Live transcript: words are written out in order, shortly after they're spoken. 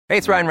Hey,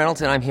 it's Ryan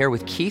Reynolds, and I'm here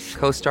with Keith,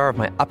 co-star of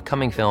my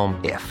upcoming film,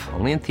 If,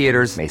 only in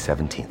theaters May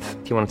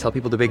 17th. Do you want to tell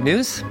people the big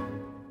news?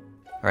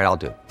 All right, I'll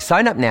do it.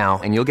 Sign up now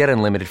and you'll get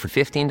unlimited for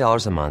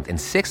 $15 a month and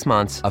 6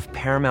 months of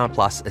Paramount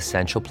Plus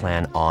Essential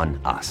Plan on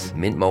us.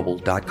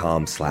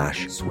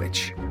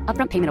 MintMobile.com/switch.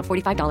 Upfront payment of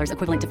 $45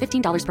 equivalent to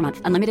 $15 per month.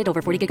 Unlimited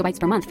over 40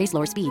 gigabytes per month. Face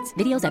lower speeds.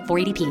 Videos at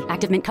 480p.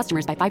 Active Mint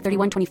customers by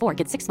 531.24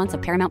 get 6 months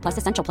of Paramount Plus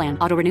Essential Plan.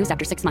 Auto renews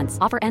after 6 months.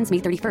 Offer ends May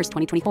 31st,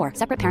 2024.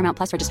 Separate Paramount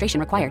Plus registration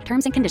required.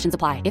 Terms and conditions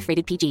apply if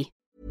rated PG.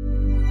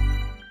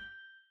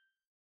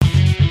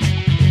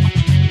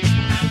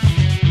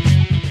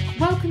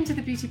 Welcome to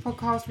the Beauty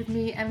Podcast with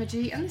me, Emma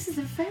G, and this is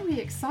a very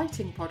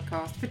exciting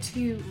podcast for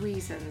two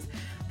reasons.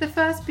 The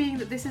first being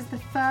that this is the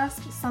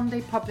first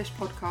Sunday published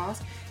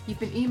podcast. You've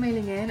been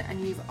emailing in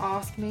and you've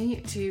asked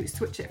me to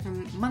switch it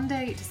from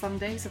Monday to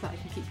Sunday so that I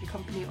can keep you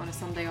company on a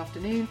Sunday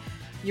afternoon.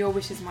 Your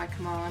wish is my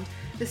command.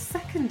 The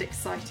second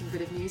exciting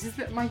bit of news is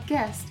that my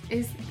guest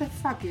is the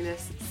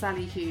fabulous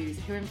Sali Hughes,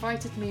 who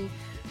invited me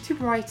to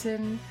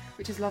Brighton,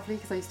 which is lovely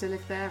because I used to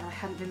live there and I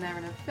hadn't been there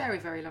in a very,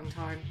 very long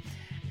time,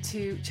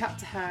 to chat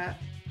to her,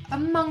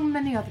 among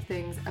many other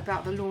things,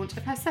 about the launch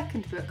of her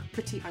second book,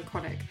 Pretty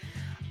Iconic.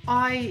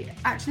 I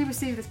actually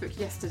received this book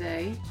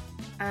yesterday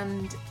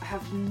and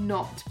have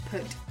not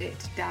put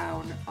it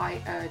down. I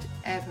urge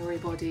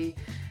everybody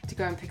to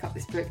go and pick up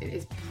this book. It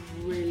is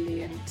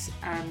brilliant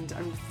and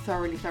I'm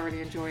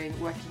thoroughly enjoying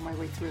working my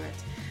way through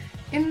it.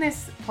 In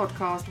this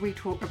podcast, we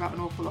talk about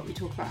an awful lot. We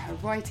talk about her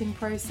writing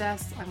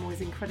process. I'm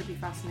always incredibly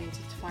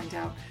fascinated to find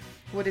out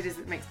what it is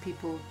that makes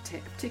people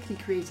tick,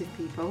 particularly creative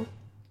people.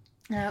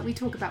 We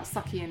talk about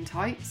sucky in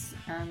tights,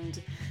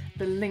 and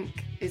the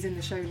link is in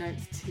the show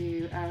notes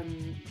to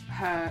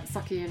her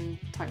sucky in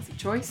tights of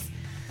choice.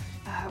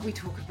 We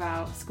talk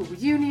about school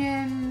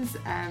reunions,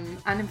 and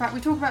in fact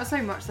we talk about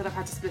so much that I've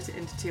had to split it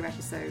into 2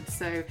 episodes.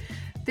 So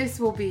this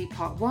will be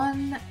part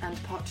 1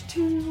 and part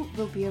 2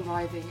 will be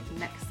arriving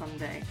next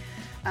Sunday.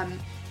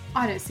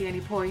 I don't see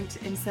any point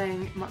in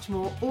saying much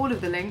more. All of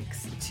the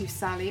links to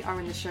Sali are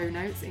in the show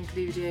notes,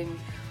 including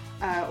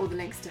all the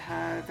links to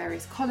her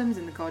various columns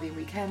in the Guardian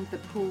Weekend, the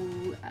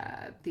pool,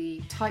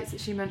 the tights that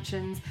she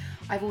mentions.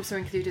 I've also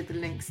included the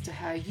links to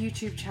her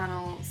YouTube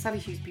channel,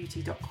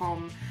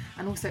 sallyhughesbeauty.com,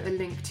 and also a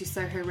link to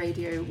Soho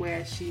Radio,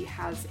 where she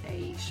has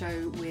a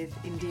show with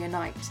India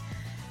Knight.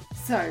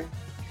 So,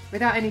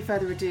 without any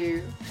further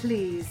ado,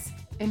 please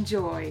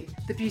enjoy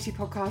the Beauty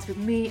Podcast with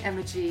me,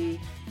 Emma G,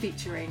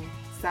 featuring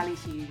Sali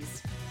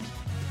Hughes.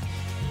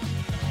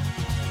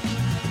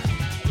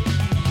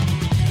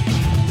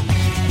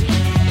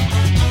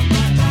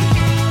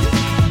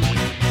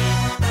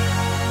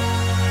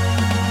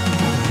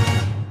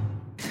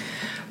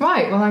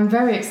 Right, well, I'm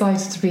very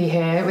excited to be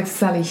here with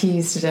Sali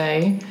Hughes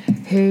today,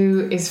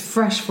 who is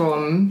fresh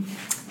from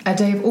a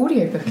day of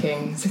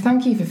audiobooking. So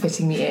thank you for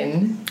fitting me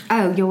in.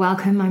 Oh, you're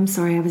welcome. I'm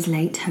sorry I was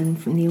late home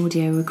from the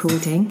audio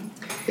recording.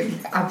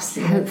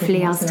 Absolutely.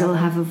 Hopefully I'll still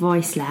have a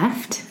voice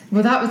left.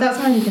 Well, that's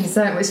my only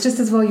concern. It's just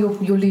as well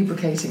you're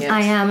lubricating it.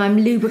 I am. I'm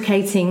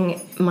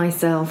lubricating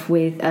myself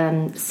with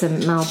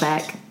some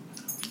Malbec,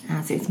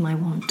 as is my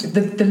wont.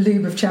 The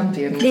lube of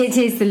champions. It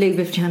is the lube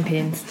of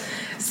champions.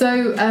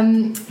 So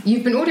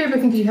you've been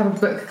audiobooking because you have a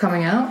book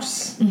coming out,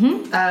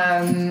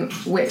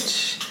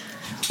 which,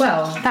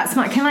 well... That's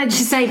my... Can I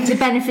just say, for the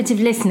benefit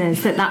of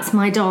listeners, that that's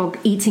my dog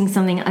eating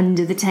something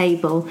under the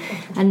table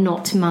and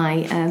not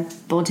my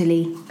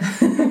bodily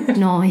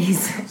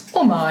noise.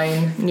 Or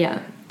mine. Yeah.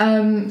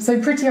 So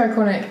Pretty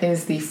Iconic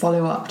is the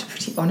follow-up to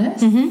Pretty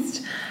Honest.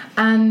 Mm-hmm.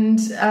 And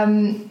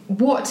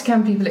what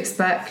can people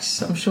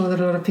expect? I'm sure that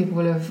a lot of people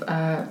will have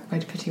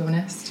read Pretty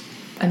Honest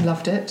and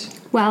loved it.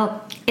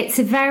 Well, it's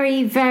a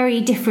very,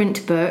 very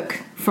different book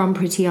from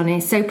Pretty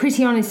Honest. So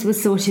Pretty Honest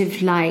was sort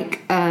of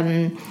like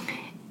a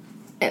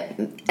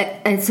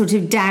sort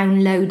of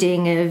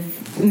downloading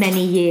of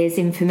many years'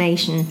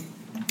 information.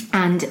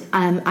 And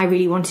I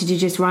really wanted to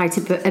just write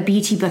a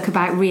beauty book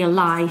about real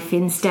life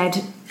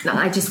instead.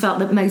 I just felt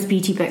that most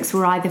beauty books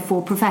were either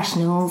for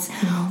professionals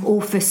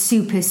or for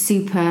super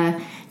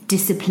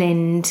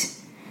disciplined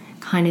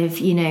kind of,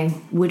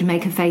 would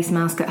make a face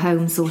mask at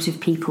home sort of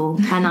people,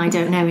 and I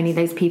don't know any of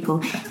those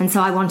people. And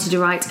so I wanted to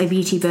write a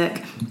beauty book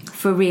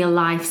for real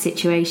life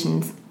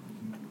situations,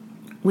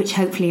 which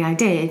hopefully I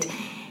did.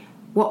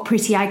 What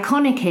Pretty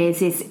Iconic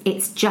is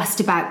it's just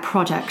about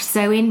products.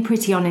 So in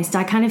Pretty Honest,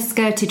 I kind of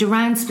skirted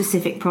around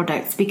specific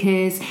products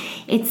because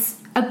it's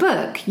a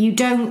book. You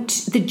don't...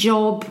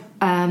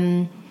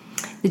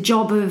 The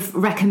job of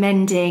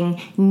recommending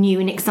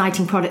new and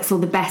exciting products or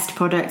the best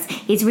products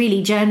is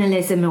really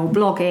journalism or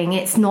blogging.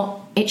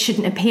 It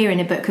shouldn't appear in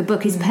a book. A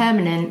book is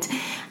permanent,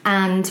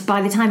 and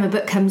by the time a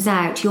book comes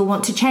out, you'll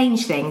want to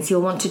change things.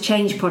 You'll want to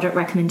change product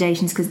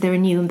recommendations because there are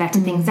new and better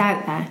things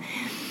out there.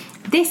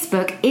 This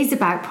book is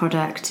about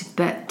product,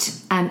 but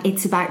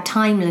it's about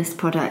timeless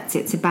products.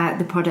 It's about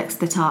the products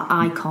that are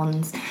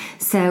icons.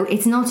 So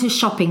it's not a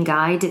shopping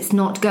guide. It's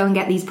not go and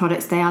get these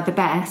products, they are the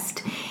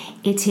best.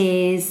 It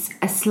is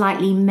a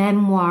slightly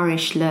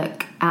memoirish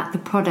look at the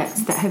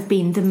products that have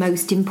been the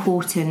most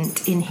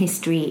important in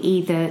history,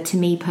 either to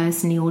me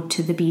personally or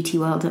to the beauty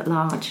world at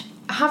large.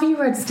 Have you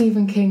read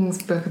Stephen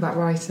King's book about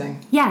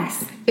writing?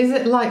 Yes. Is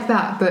it like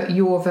that, but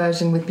your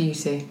version with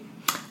beauty?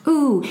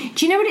 Ooh,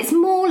 do you know what it's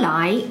more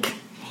like?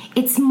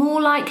 It's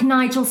more like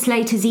Nigel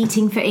Slater's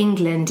Eating for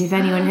England, if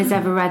anyone has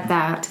ever read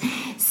that.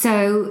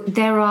 So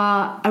there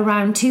are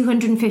around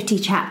 250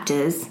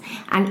 chapters,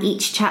 and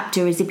each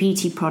chapter is a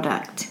beauty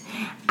product.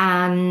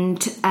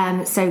 And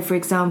so, for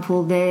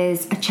example,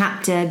 there's a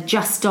chapter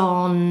just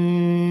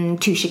on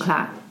Touche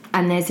Éclat,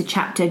 and there's a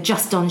chapter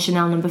just on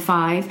Chanel No.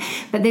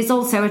 5, but there's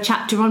also a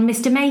chapter on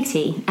Mr.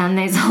 Matey, and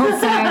there's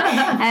also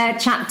a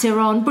chapter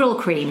on Brill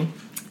Cream.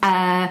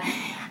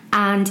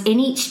 And in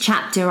each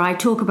chapter, I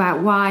talk about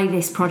why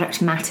this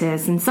product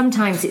matters. And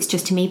sometimes it's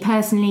just to me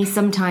personally.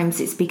 Sometimes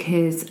it's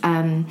because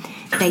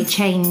they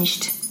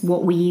changed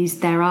what we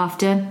used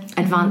thereafter.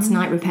 Advanced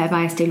Night Repair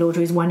by Estee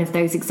Lauder is one of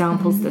those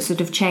examples that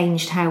sort of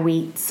changed how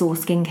we saw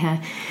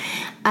skincare.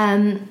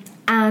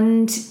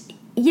 And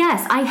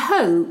yes, I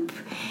hope...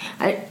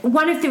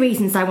 one of the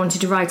reasons I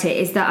wanted to write it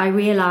is that I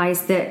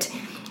realised that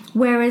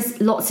whereas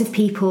lots of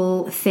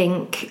people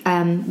think,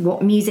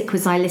 what music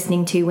was I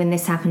listening to when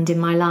this happened in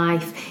my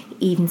life,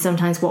 even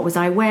sometimes what was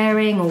I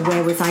wearing or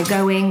where was I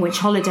going, which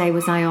holiday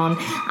was I on,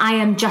 I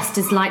am just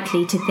as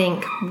likely to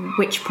think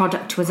which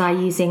product was I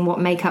using, what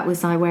makeup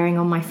was I wearing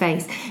on my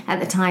face at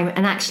the time,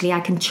 and actually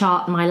I can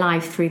chart my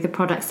life through the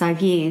products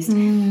I've used.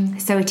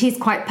 So it is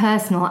quite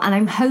personal, and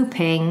I'm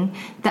hoping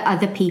that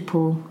other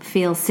people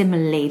feel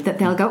similarly, that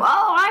they'll go,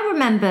 oh, I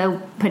remember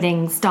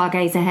putting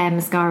Stargazer hair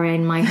mascara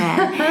in my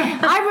hair.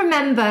 I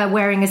remember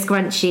wearing a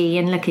scrunchie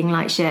and looking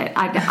like shit.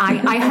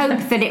 I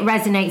hope that it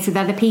resonates with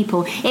other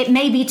people. It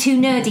may be too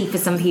nerdy for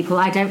some people,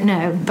 I don't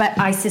know, but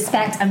I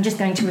suspect I'm just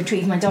going to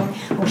retrieve my dog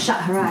or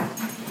shut her out.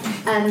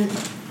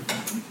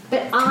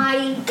 But are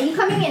you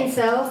coming in,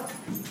 Sil?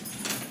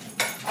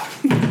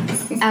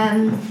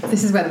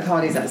 This is where the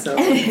party's at, so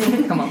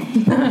come on.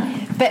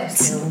 But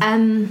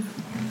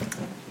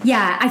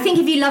yeah, I think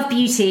if you love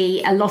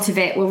beauty, a lot of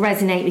it will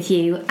resonate with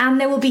you, and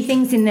there will be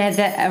things in there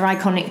that are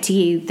iconic to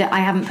you that I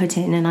haven't put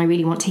in, and I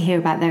really want to hear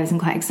about those. I'm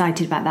quite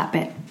excited about that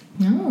bit.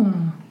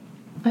 Oh,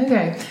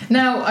 okay.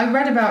 Now, I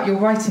read about your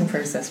writing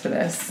process for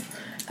this.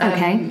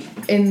 Okay.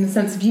 In the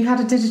sense of you had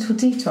a digital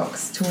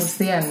detox towards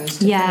the end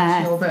to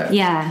finish your book.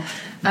 Yeah.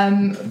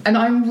 And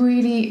I'm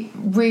really,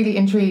 really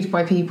intrigued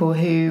by people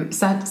who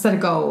set a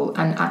goal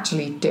and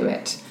actually do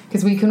it.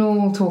 Because we can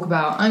all talk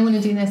about, I want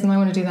to do this and I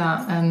want to do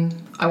that, and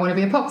I want to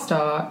be a pop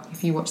star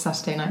if you watch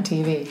Saturday Night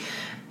TV.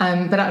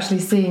 But actually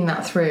seeing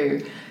that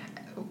through,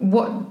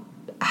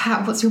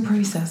 what's your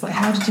process? Like,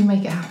 how did you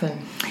make it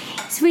happen?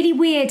 It's really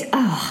weird.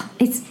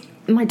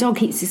 My dog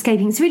keeps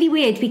escaping. It's really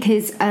weird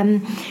because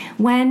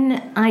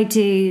when I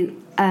do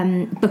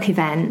book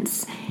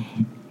events,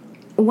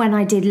 when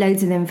I did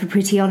loads of them for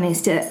Pretty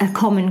Honest, a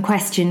common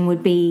question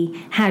would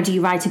be, how do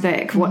you write a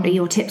book? What are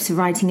your tips for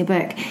writing a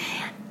book?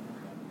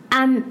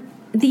 And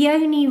the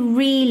only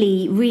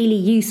really, really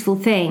useful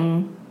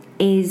thing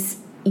is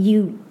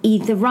you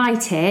either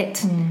write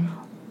it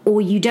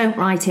or you don't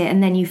write it,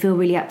 and then you feel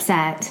really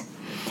upset.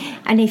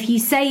 And if you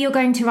say you're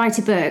going to write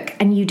a book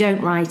and you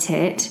don't write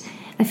it,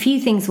 a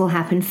few things will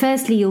happen.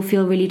 Firstly, you'll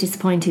feel really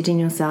disappointed in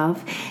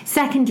yourself.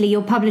 Secondly,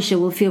 your publisher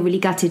will feel really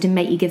gutted and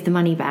make you give the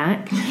money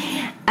back.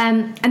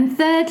 And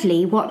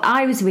thirdly, what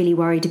I was really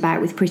worried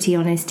about with Pretty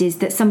Honest is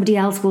that somebody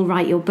else will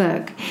write your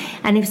book.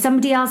 And if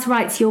somebody else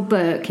writes your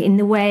book in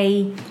the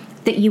way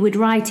that you would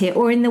write it,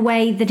 or in the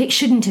way that it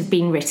shouldn't have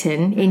been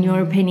written, in your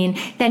opinion,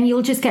 then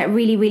you'll just get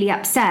really, really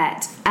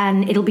upset,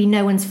 and it'll be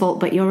no one's fault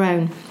but your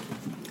own.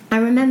 I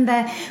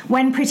remember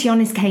when Pretty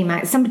Honest came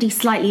out, somebody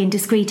slightly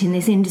indiscreet in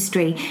this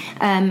industry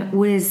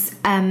was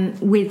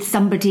with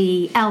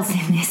somebody else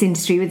in this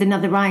industry, with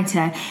another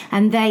writer,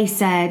 and they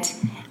said,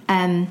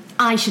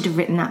 I should have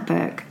written that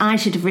book. I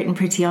should have written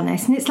Pretty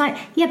Honest. And it's like,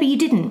 yeah, but you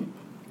didn't.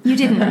 You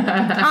didn't.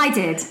 I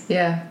did.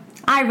 Yeah.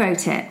 I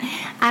wrote it.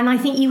 And I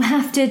think you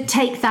have to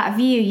take that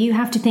view. You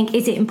have to think,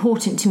 is it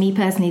important to me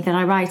personally that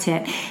I write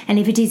it? And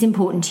if it is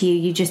important to you,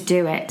 you just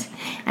do it.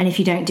 And if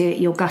you don't do it,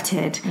 you're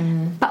gutted.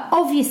 But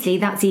obviously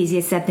that's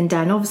easier said than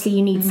done. Obviously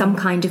you need some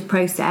kind of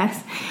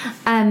process.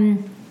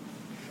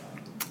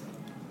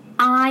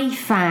 I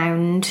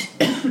found,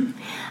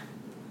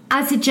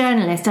 as a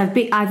journalist, I've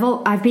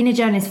been a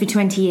journalist for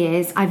 20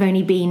 years. I've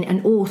only been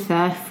an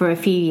author for a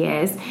few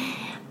years.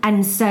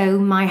 And so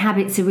my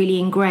habits are really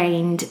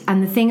ingrained.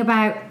 And the thing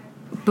about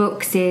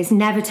books is,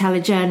 never tell a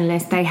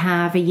journalist they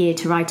have a year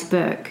to write a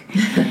book.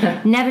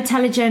 Never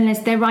tell a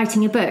journalist they're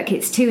writing a book.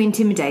 It's too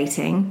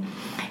intimidating.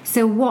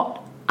 So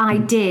what I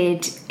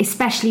did,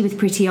 especially with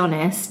Pretty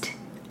Honest,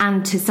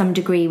 and to some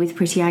degree with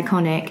Pretty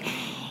Iconic,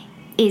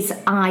 is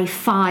I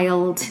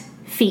filed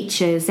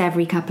features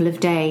every couple of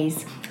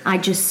days. I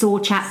just saw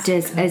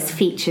chapters as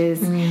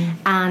features,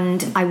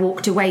 and I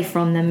walked away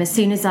from them. As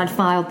soon as I'd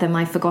filed them,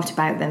 I forgot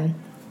about them.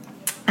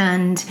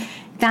 And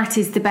that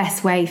is the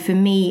best way for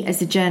me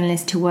as a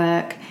journalist to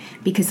work,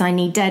 because I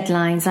need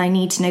deadlines. I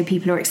need to know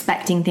people are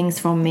expecting things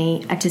from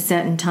me at a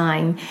certain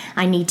time.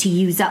 I need to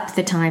use up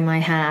the time I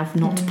have,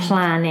 not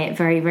plan it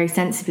very, very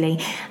sensibly.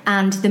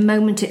 And the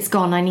moment it's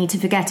gone, I need to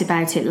forget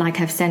about it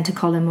like I've sent a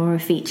column or a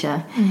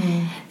feature.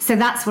 So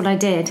that's what I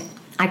did.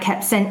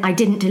 I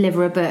didn't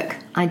deliver a book.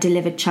 I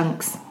delivered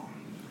chunks.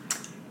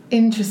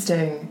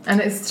 Interesting. And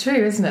it's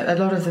true, isn't it? A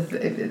lot of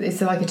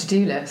it's like a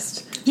to-do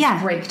list.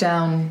 Yeah. Break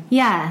down.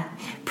 Yeah.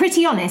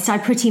 Pretty honest, I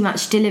pretty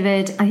much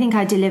delivered, I think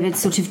I delivered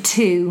sort of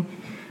two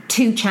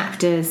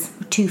chapters,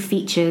 2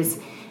 features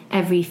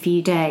every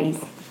few days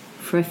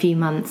for a few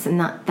months, and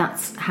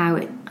that's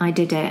how I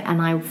did it,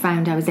 and I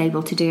found I was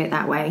able to do it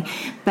that way.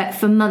 But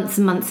for months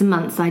and months and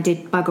months I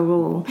did bugger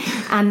all,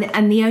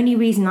 and the only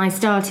reason I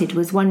started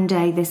was one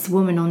day this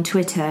woman on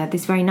Twitter,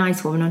 this very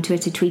nice woman on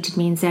Twitter, tweeted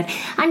me and said,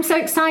 "I'm so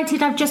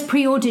excited, I've just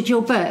pre-ordered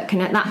your book."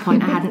 And at that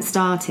point I hadn't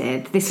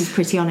started, this is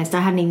pretty honest, I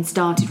hadn't even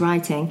started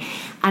writing,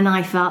 and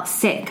I felt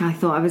sick. I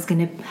thought I was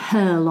going to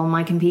hurl on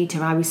my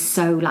computer. I was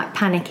so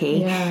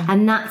panicky.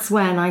 And that's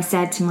when I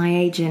said to my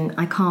agent,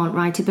 "I can't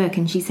write a book."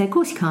 And she said, "Of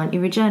course you can't,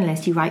 you're a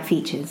journalist, you write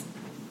features."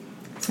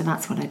 So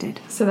that's what I did.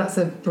 So that's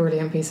a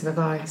brilliant piece of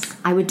advice.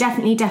 I would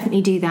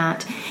definitely do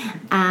that.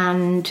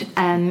 And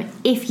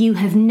if you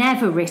have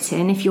never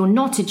written, if you're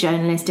not a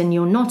journalist and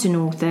you're not an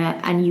author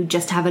and you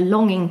just have a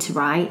longing to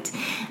write,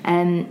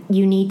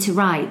 you need to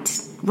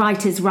write.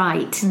 Writers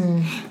write.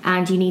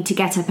 And you need to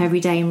get up every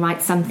day and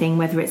write something,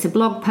 whether it's a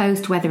blog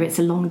post, whether it's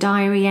a long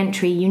diary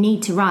entry, you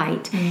need to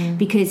write.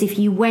 Because if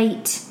you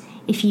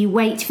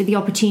wait for the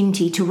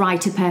opportunity to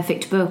write a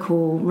perfect book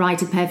or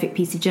write a perfect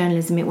piece of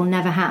journalism, it will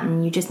never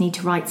happen. You just need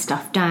to write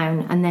stuff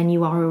down, and then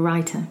you are a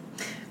writer.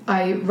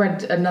 I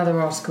read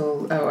another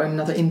article or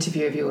another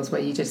interview of yours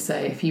where you did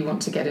say, if you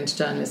want to get into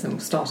journalism,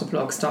 start a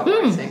blog, start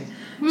writing.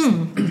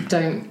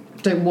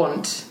 Don't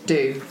want,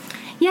 do.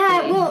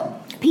 Yeah,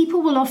 well,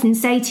 people will often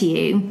say to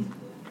you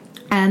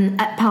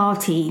at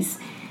parties,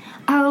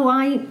 "Oh,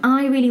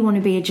 I really want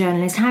to be a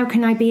journalist. How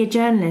can I be a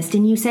journalist?"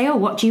 And you say, "Oh,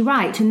 what do you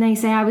write?" And they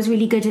say, "I was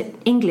really good at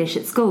English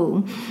at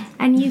school."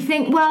 And you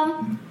think,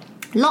 well,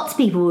 lots of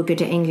people were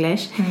good at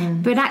English,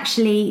 but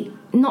actually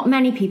not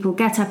many people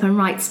get up and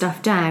write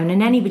stuff down,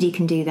 and anybody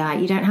can do that.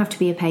 You don't have to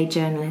be a paid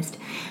journalist.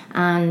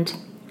 And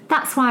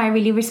that's why I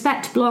really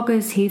respect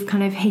bloggers who've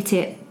kind of hit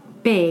it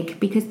big,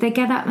 because they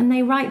get up and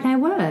they write their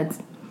words.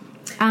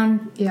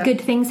 And good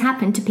things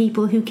happen to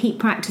people who keep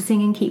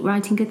practicing and keep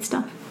writing good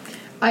stuff.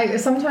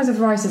 Sometimes with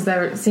writers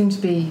there seem to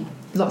be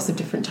lots of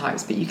different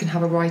types, but you can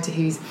have a writer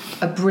who's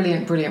a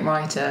brilliant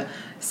writer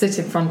sit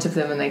in front of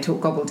them and they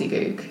talk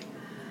gobbledygook,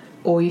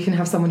 or you can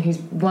have someone who's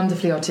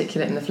wonderfully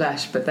articulate in the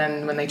flesh, but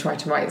then when they try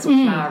to write it's all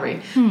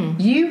flowery.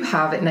 You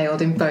have it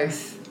nailed in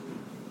both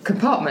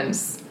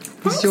compartments.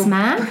 Thanks,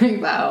 man.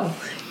 Well,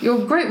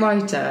 you're a great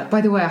writer.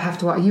 By the way, I have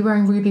to ask, are you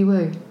wearing Ruby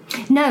Woo?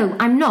 No,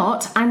 I'm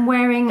not. I'm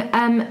wearing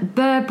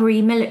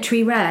Burberry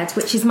Military Red,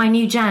 which is my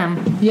new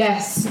jam.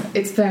 Yes,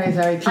 it's very,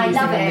 very pleasing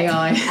I love on it. the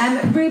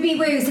eye. Ruby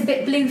Woo's a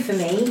bit blue for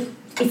me.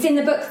 It's in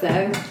the book,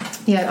 though.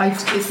 Yeah,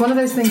 it's one of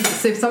those things that,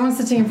 so if someone's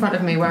sitting in front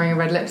of me wearing a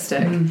red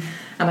lipstick and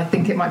I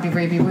think it might be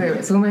Ruby Woo,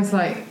 it's almost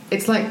like,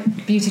 it's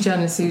like beauty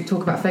journalists who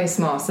talk about face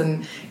masks,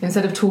 and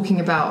instead of talking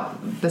about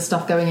the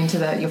stuff going into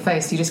your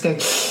face, you just go,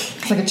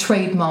 it's like a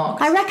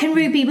trademark. I reckon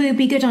Ruby Woo would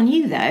be good on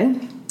you, though.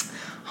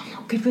 I'm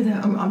not good with it.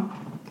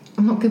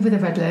 I'm not good with a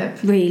red lip.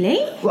 Really?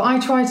 Well, I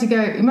try to go...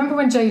 Remember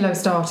when J-Lo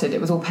started?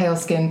 It was all pale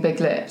skin, big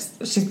lips.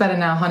 She's better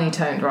now,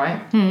 honey-toned, right?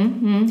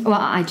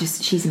 Well,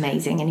 she's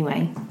amazing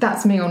anyway.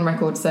 That's me on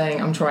record saying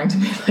I'm trying to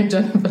be like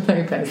Jennifer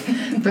Lopez.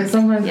 But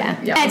sometimes... Yeah.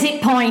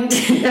 Edit point.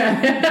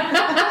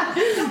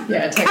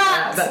 Yeah, take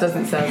that. That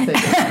doesn't sound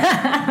serious.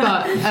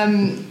 But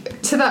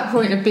to that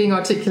point of being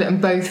articulate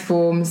in both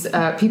forms,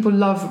 people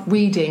love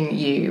reading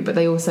you, but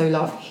they also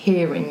love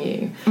hearing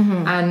you.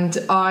 And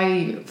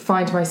I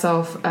find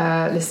myself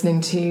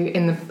listening to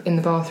in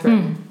the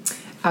bathroom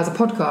as a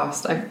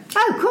podcast.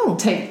 Cool.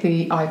 Take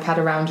the iPad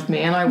around with me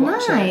and I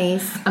watch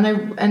it.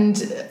 And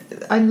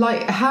I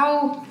like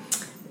how.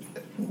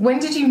 When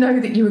did you know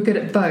that you were good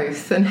at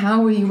both, and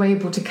how were you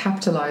able to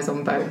capitalise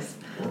on both?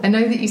 I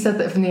know that you said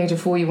that from the age of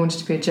 4 you wanted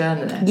to be a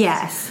journalist.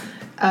 Yes.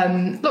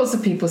 Lots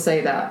of people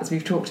say that, as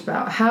we've talked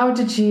about. How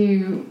did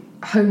you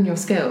hone your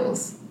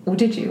skills? Or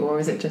did you? Or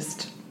is it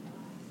just...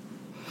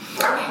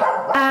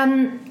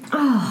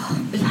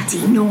 Oh,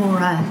 bloody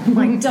Nora.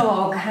 My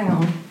dog. Hang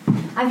on.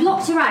 I've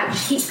locked her out.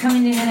 She keeps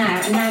coming in and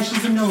out, and now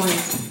she's annoyed.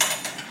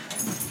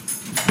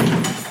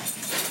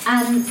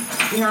 And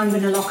now I'm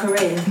going to lock her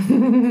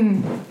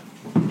in.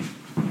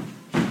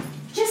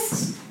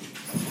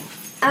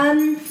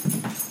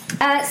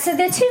 So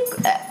they're two...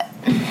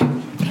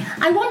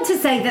 I want to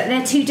say that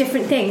they're two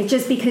different things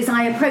just because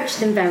I approached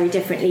them very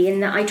differently, in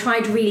that I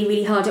tried really,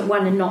 really hard at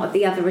one and not at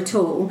the other at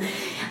all.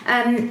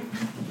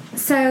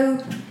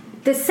 So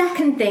the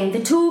second thing,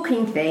 the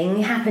talking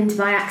thing, happened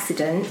by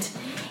accident,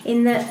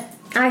 in that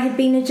I had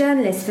been a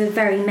journalist for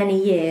very many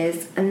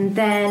years, and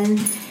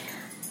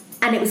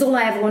it was all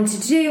I ever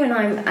wanted to do, and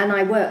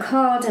I work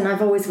hard, and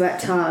I've always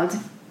worked hard.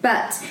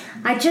 But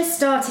I just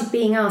started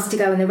being asked to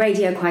go on the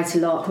radio quite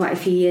a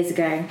few years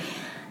ago,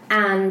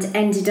 and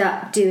ended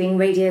up doing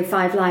Radio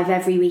 5 Live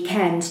every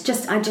weekend.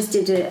 I just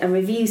did a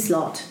review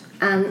slot,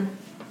 and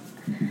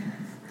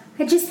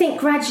I just think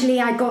gradually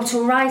I got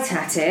all right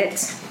at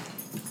it,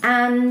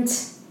 and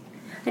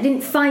I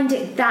didn't find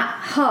it that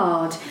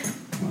hard.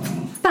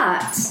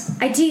 But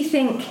I do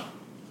think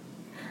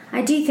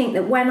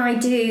that when I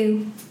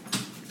do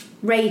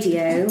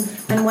radio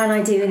and when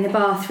I do in the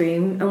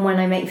bathroom and when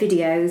I make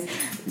videos,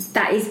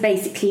 that is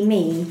basically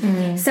me.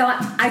 So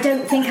I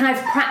don't think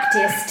I've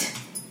practiced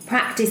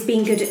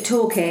being good at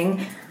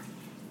talking,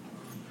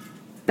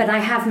 but I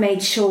have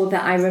made sure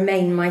that I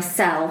remain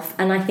myself,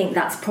 and I think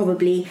that's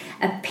probably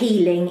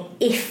appealing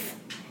if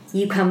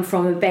you come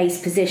from a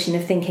base position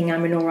of thinking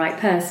I'm an alright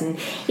person.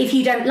 If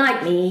you don't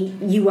like me,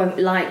 you won't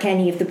like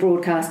any of the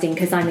broadcasting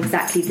because I'm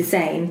exactly the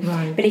same.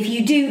 Right. But if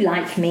you do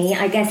like me,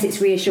 I guess it's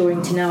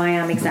reassuring to know I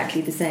am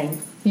exactly the same.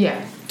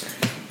 Yeah.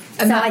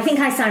 So I think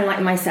I sound like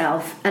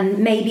myself, and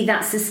maybe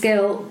that's a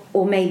skill,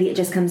 or maybe it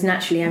just comes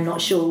naturally, I'm not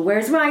sure.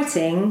 Whereas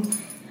writing,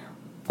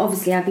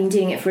 obviously I've been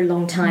doing it for a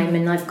long time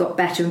and I've got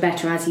better and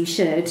better, as you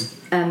should,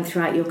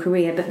 throughout your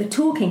career. But the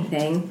talking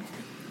thing,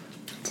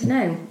 I don't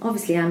know,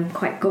 obviously I'm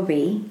quite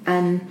gobby.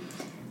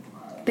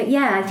 But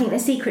yeah, I think the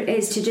secret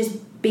is to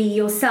just be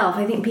yourself.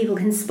 I think people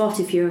can spot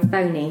if you're a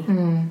phony.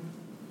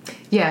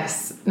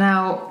 Yes.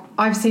 Now,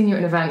 I've seen you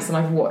at events and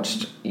I've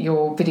watched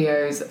your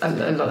videos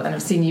a lot, and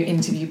I've seen you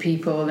interview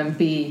people and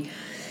be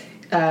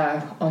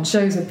on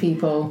shows with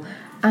people,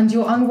 and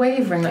you're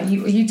unwavering. Like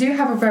you do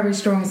have a very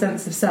strong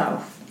sense of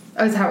self.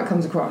 That's how it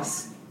comes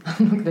across.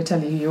 I'm not going to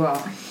tell you who you are.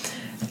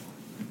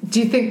 Do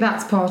you think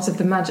that's part of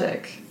the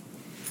magic?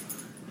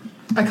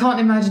 I can't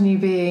imagine you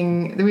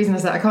being... The reason I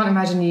said I can't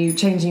imagine you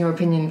changing your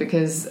opinion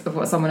because of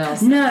what someone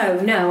else... No,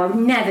 I would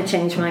never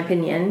change my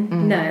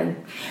opinion. No.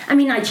 I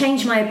mean, I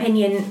change my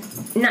opinion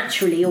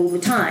naturally all the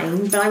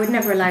time, but I would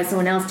never allow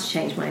someone else to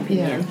change my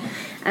opinion.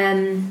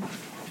 Yeah.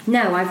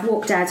 No, I've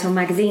walked out on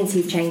magazines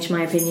who've changed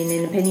my opinion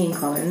in opinion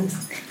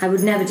columns. I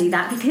would never do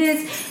that because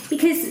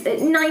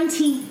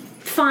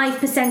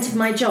 95% of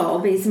my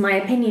job is my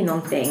opinion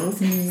on things.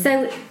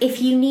 So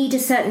if you need a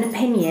certain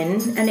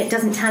opinion and it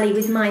doesn't tally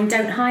with mine,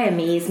 don't hire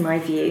me, is my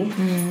view.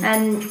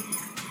 And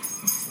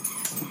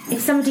if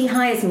somebody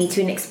hires me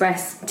to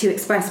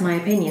express my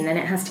opinion, then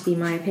it has to be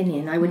my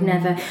opinion. I would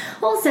never...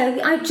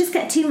 Also, I just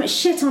get too much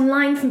shit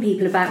online from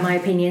people about my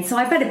opinion, so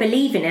I better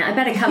believe in it. I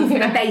better come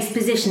from a base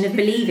position of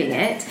believing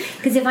it,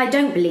 because if I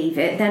don't believe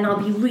it, then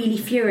I'll be really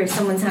furious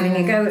someone's having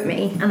a go at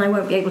me and I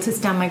won't be able to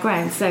stand my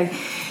ground. So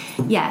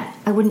yeah,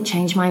 I wouldn't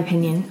change my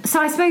opinion. So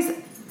I suppose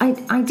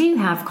I do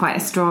have quite a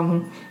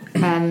strong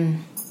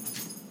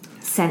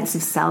sense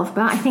of self,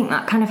 but I think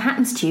that kind of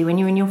happens to you when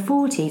you're in your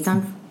 40s.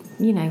 I'm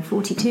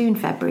 42 in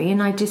February,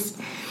 and I do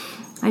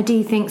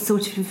think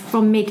sort of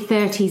from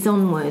mid-30s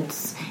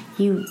onwards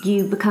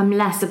you become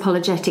less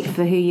apologetic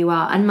for who you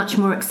are and much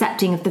more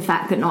accepting of the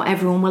fact that not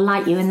everyone will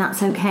like you, and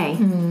that's okay.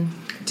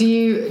 Do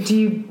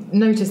you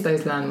notice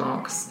those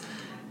landmarks?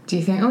 Do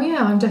you think, oh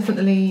yeah,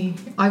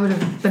 I would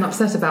have been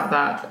upset about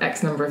that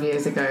X number of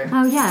years ago?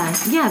 Oh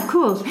yeah, of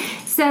course.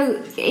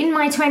 So in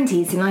my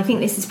 20s, and I think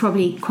this is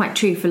probably quite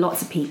true for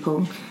lots of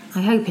people,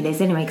 I hope it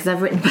is anyway because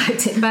I've written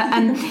about it,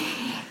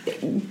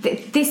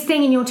 but this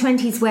thing in your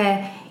 20s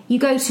where you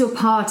go to a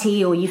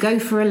party or you go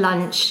for a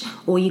lunch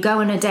or you go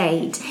on a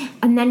date,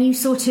 and then you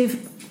sort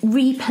of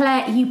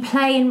play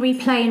and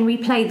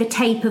replay the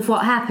tape of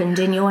what happened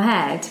in your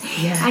head.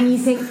 Yes. And you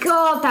think,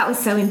 God, that was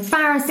so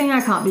embarrassing,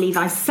 I can't believe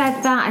I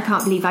said that, I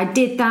can't believe I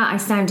did that, I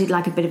sounded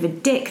like a bit of a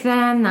dick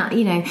then, that,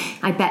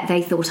 I bet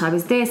they thought I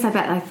was this, I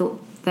bet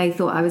they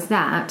thought I was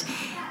that.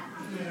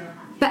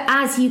 But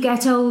as you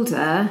get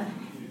older,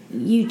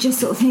 you just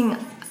sort of think,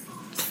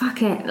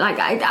 fuck it, like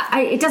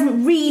it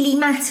doesn't really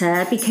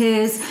matter,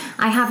 because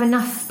I have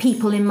enough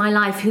people in my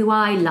life who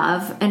I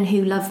love and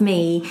who love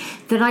me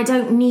that I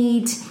don't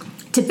need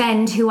to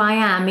bend who I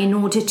am in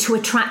order to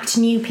attract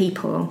new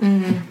people.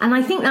 And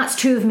I think that's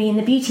true of me in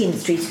the beauty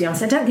industry, to be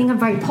honest. I don't think I'm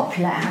very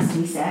popular, it has to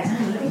be said.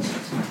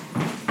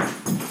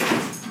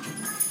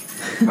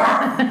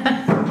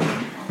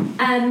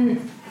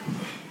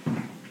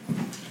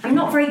 I'm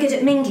not very good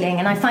at mingling,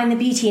 and I find the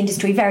beauty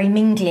industry very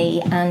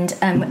mingly and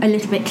a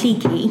little bit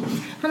cliquey.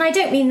 And I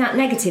don't mean that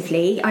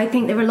negatively. I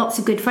think there are lots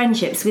of good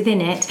friendships within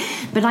it,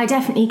 but I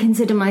definitely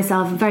consider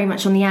myself very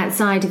much on the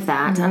outside of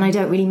that, and I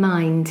don't really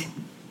mind.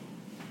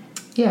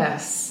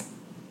 Yes,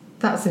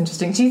 that's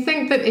interesting. Do you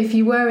think that if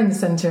you were in the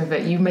centre of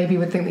it, you maybe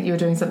would think that you were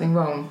doing something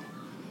wrong?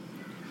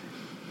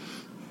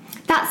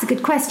 That's a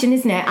good question,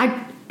 isn't it?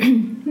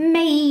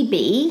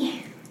 Maybe.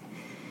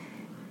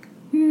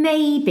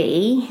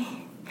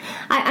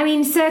 I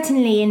mean,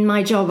 certainly in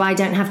my job, I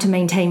don't have to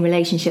maintain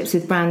relationships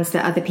with brands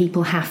that other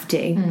people have to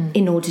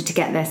in order to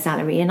get their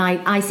salary. And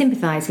I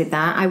sympathise with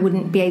that. I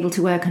wouldn't be able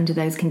to work under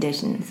those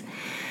conditions.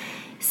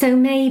 So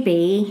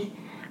maybe,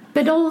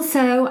 but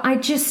also I'm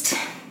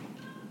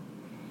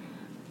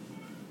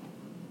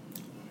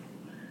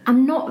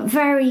not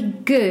very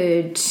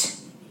good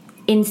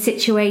in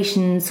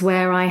situations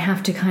where I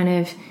have to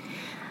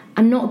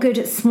I'm not good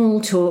at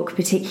small talk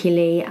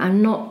particularly.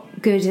 I'm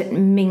not good at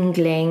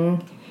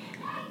mingling.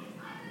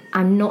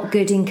 I'm not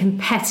good in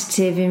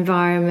competitive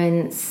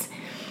environments.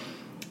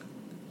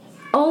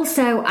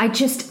 Also, I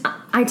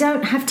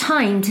don't have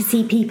time to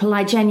see people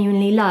I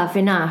genuinely love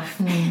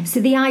enough. So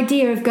the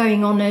idea of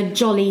going on a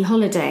jolly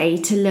holiday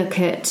to look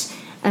at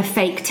a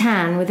fake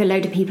tan with a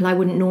load of people I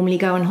wouldn't normally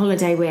go on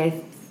holiday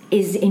with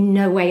is in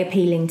no way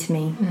appealing to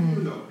me.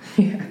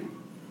 Yeah.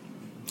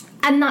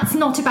 And that's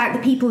not about the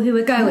people who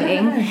are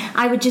going.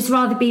 I would just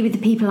rather be with the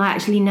people I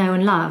actually know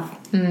and love,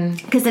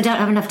 because I don't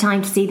have enough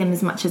time to see them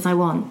as much as I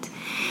want.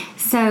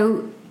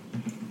 So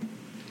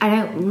I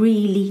don't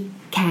really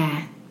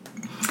care.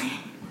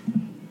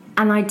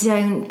 And I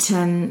don't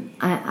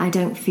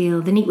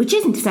feel the need, which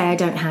isn't to say I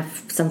don't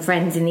have some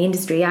friends in the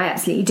industry. I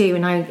absolutely do,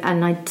 and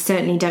I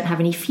certainly don't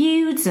have any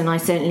feuds, and I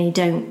certainly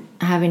don't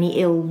have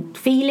any ill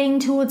feeling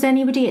towards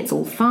anybody. It's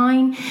all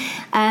fine,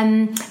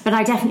 but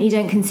I definitely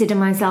don't consider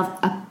myself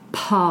a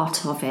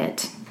part of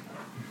it.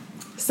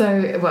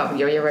 So, well,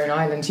 you're your own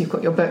island. You've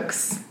got your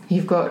books.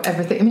 You've got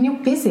everything. I mean,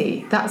 you're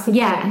busy. That's the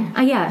thing.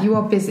 Yeah. You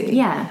are busy.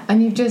 Yeah.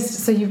 And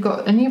you've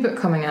got a new book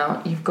coming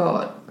out. You've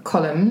got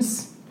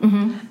columns.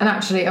 And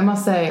actually, I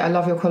must say, I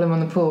love your column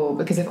on the pool,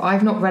 because if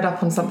I've not read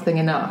up on something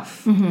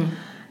enough, and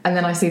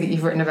then I see that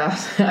you've written about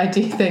it, I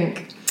do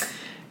think,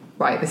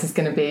 right, this is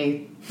going to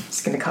be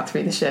just going to cut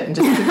through the shit and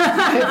just do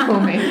it for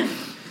me.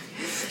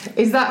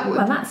 Is that?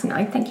 Well, that's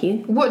nice. Thank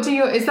you.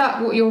 Is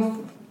that what your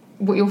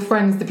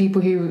friends, the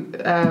people who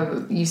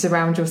you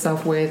surround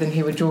yourself with and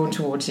who are drawn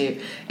towards you,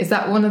 is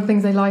that one of the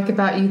things they like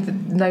about you? The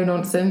no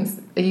nonsense.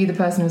 Are you the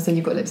person who'll say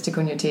you've got lipstick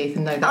on your teeth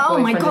and no, that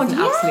boyfriend is an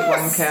absolute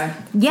wanker?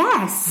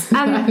 Yes.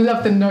 I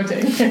love the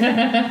nodding.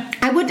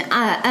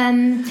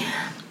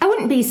 I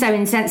wouldn't be so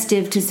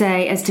insensitive to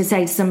say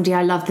to somebody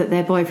I love that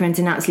their boyfriend's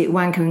an absolute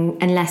wanker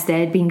unless there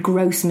had been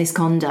gross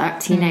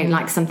misconduct,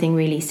 like something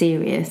really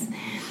serious.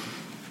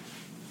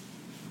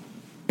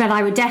 But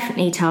I would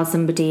definitely tell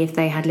somebody if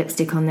they had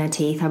lipstick on their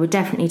teeth. I would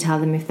definitely tell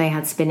them if they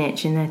had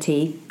spinach in their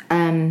teeth.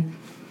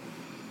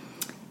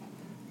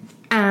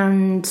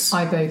 And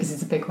eye bogus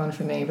is a big one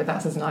for me, but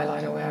that's as an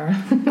eyeliner wearer.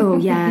 Oh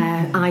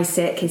yeah, eye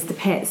sick is the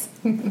pits.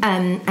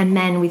 And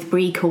men with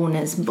brie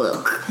corners. Brie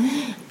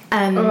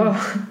corners.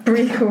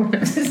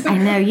 I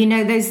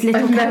know, those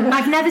little.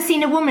 I've never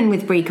seen a woman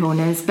with brie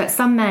corners, but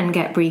some men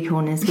get brie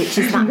corners, which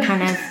is that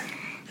kind of.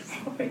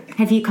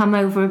 Have you come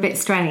over a bit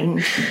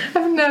strange?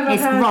 I've never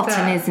It's heard rotten,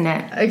 that isn't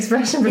it?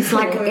 Expression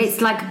before. It's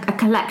like a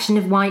collection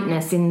of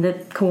whiteness in the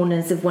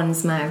corners of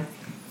one's mouth.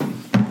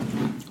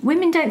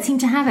 Women don't seem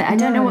to have it. I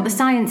don't know what the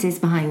science is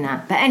behind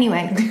that. But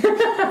anyway.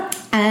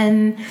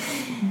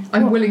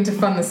 I'm willing to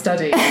fund the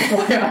study.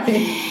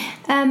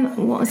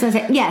 What was I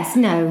saying? Yes,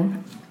 no,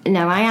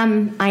 I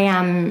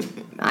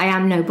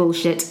am no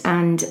bullshit,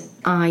 and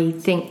I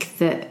think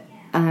that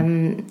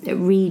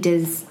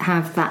readers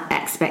have that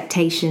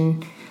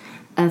expectation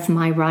of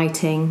my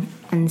writing,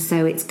 and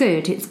so it's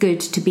good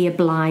to be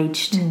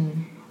obliged,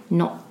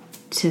 not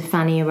to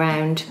fanny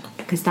around,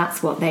 because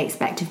that's what they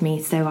expect of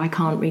me, so I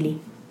can't really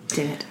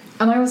do it.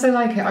 And I also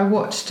like it. I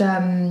watched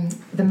the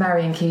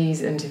Marion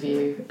Keyes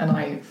interview, and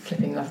I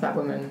flipping love that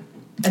woman.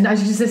 And I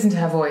just listen to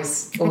her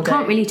voice all day. I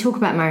can't really talk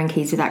about Marion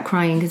Keyes without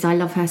crying, because I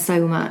love her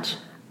so much.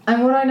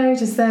 And what I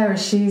noticed there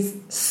is she's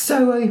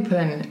so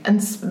open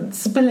and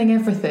spilling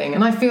everything.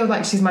 And I feel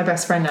like she's my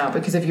best friend now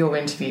because of your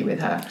interview with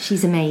her.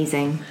 She's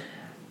amazing.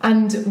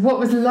 And what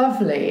was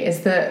lovely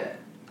is that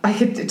I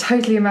could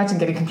totally imagine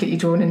getting completely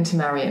drawn into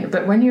Marion.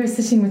 But when you were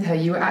sitting with her,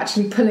 you were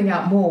actually pulling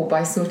out more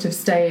by sort of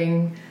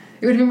staying.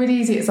 It would have been really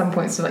easy at some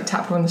points to like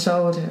tap her on the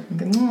shoulder and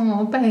go,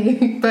 oh,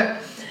 babe.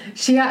 But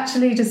she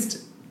actually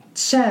just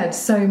shared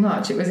so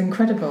much. It was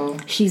incredible.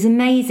 She's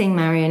amazing,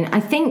 Marion.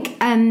 I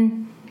think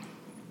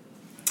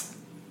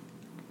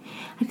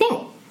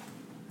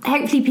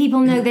hopefully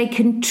people know they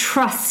can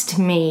trust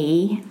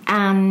me,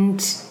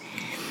 and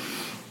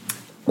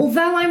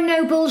although I'm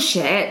no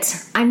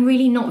bullshit, I'm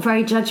really not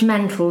very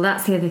judgmental.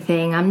 That's the other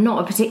thing. I'm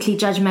not a particularly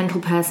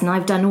judgmental person.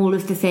 I've done all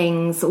of the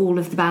things, all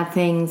of the bad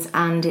things,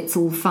 and it's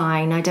all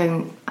fine. I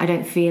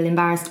don't feel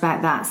embarrassed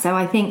about that. So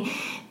I think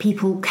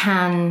people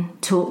can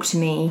talk to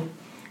me,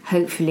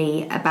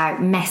 hopefully, about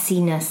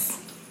messiness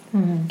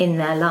in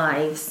their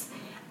lives,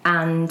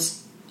 and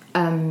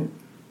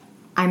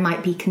I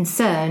might be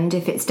concerned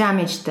if it's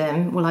damaged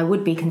them. Well, I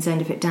would be concerned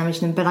if it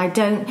damaged them, but I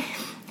don't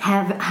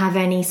have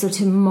any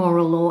sort of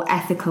moral or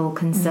ethical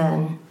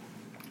concern,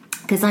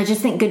 because I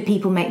just think good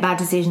people make bad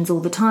decisions all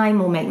the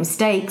time, or make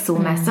mistakes, or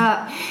mess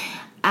up,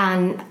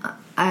 and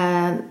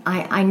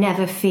I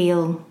never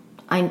feel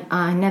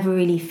I never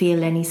really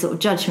feel any sort of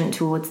judgment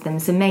towards them.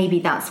 So maybe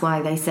that's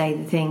why they say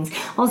the things.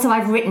 Also,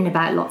 I've written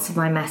about lots of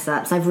my mess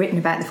ups. I've written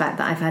about the fact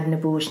that I've had an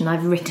abortion.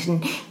 I've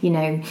written,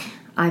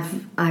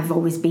 I've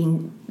always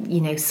been,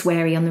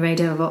 sweary on the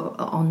radio,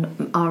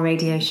 on our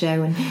radio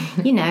show, and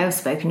I've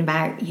spoken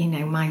about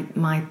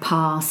my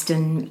past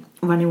and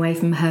running away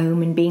from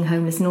home and being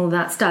homeless and all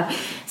that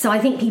stuff. So I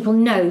think people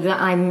know that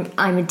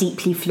I'm a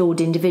deeply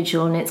flawed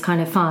individual, and it's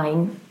kind of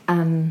fine.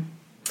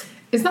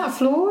 Is that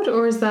flawed,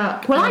 or is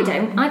that? Well, I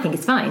don't. I think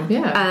it's fine.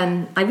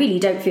 Yeah. I really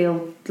don't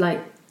feel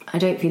like. I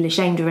don't feel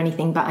ashamed or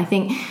anything, but I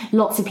think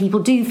lots of people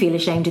do feel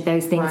ashamed of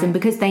those things, right. And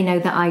because they know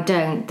that I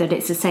don't, that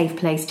it's a safe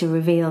place to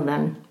reveal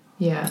them,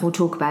 or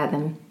talk about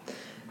them.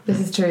 This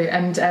is true,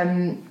 and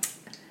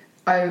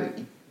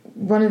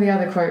one of the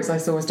other quotes I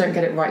saw was "Don't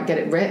get it right, get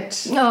it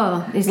rich."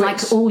 Oh, it's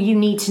like all you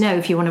need to know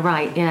if you want to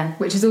write, yeah.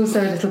 Which is also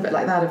a little bit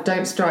like that of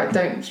don't strive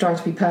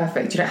to be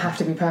perfect. You don't have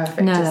to be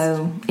perfect.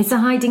 No, it's a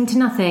hiding to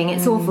nothing.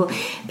 It's awful.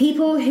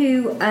 People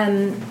who.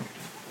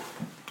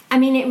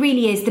 It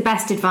really is the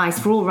best advice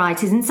for all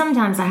writers, and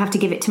sometimes I have to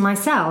give it to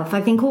myself.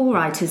 I think all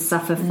writers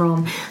suffer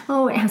from,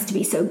 it has to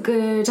be so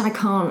good, I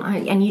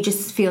can't, and you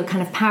just feel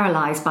kind of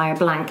paralysed by a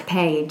blank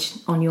page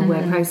on your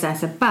word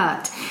processor.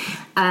 But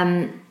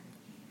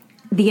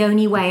the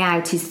only way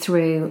out is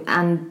through,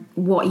 and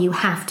what you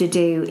have to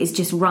do is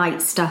just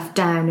write stuff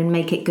down and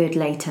make it good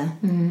later.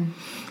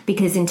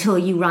 Because until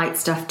you write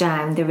stuff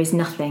down, there is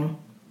nothing.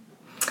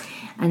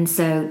 And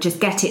so just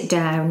get it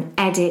down,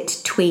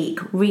 edit, tweak,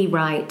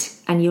 rewrite,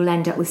 and you'll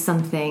end up with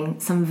some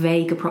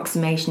vague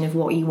approximation of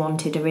what you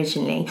wanted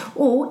originally.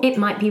 Or it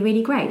might be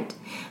really great.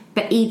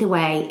 But either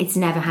way, it's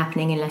never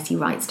happening unless you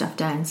write stuff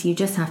down. So you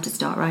just have to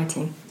start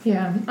writing.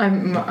 Yeah, I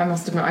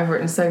must admit, I've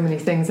written so many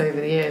things over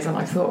the years, and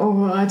I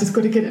thought, I just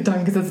got to get it done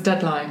because there's a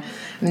deadline.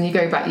 And then you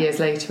go back years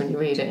later and you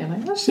read it,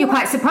 and you're like, you're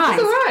quite surprised.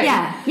 That's all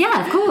right.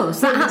 Yeah, of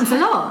course. That happens a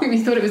lot.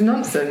 You thought it was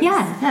nonsense.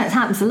 Yeah, it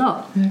happens a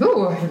lot.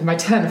 My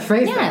turn of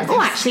phrase. Yeah.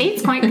 Actually,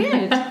 it's quite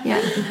good.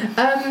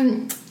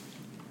 Yeah.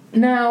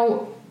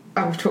 Now,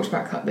 we've talked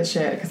about this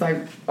shit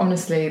because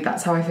honestly,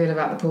 that's how I feel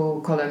about the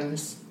Paul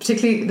columns,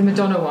 particularly the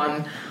Madonna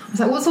one. I was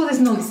like, what's all this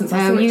nonsense?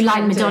 You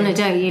like Madonna,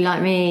 don't you?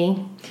 Like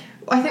me.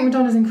 I think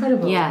Madonna's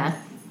incredible. Yeah.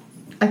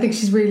 I think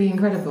she's really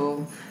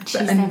incredible.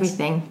 She's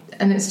everything.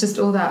 And it's just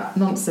all that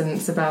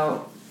nonsense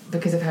about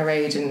because of her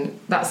age, and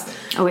that's...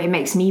 Oh, it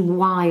makes me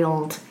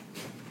wild.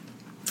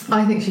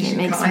 I think she should... It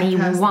makes me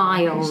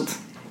wild.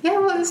 Yeah,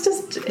 well,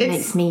 it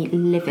makes me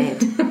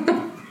livid.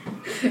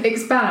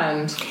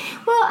 Expand.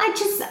 Well,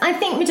 I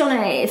think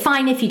Madonna,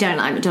 fine if you don't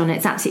like Madonna,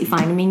 it's absolutely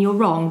fine. I mean, you're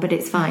wrong, but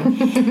it's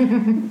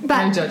fine.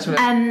 But, no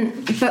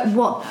judgment. But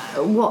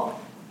what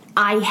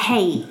I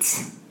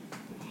hate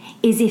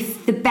is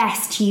if the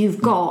best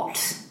you've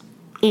got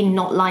in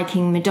not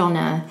liking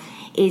Madonna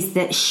is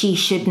that she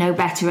should know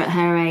better at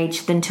her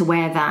age than to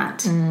wear that,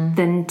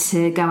 than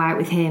to go out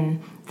with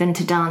him, than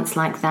to dance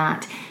like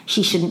that.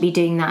 She shouldn't be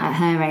doing that at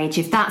her age.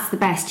 If that's the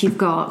best you've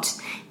got,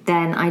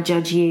 then I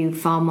judge you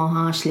far more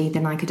harshly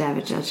than I could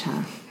ever judge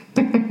her.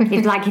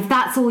 If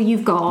that's all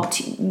you've got,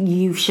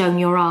 you've shown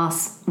your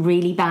ass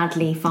really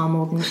badly, far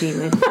more than she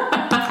would.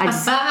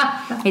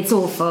 It's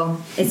awful.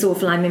 It's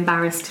awful. I'm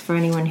embarrassed for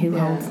anyone who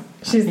holds.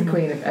 She's the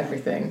queen of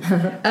everything.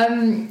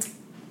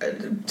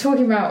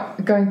 Talking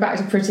about going back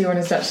to Pretty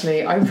Honest,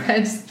 actually, I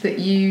read that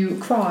you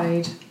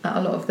cried at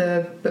a lot of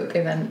the book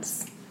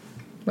events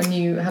when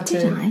you had to.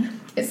 Did I?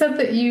 It said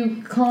that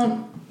you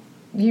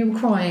were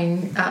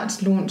crying at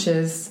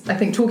launches. I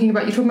think talking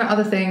about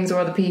other things or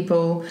other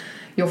people,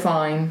 you're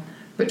fine,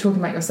 but talking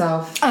about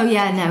yourself. Oh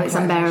yeah, no, it's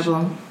unbearable.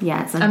 Emotional.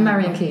 Yeah, it's unbearable. And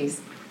Marion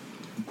Keyes.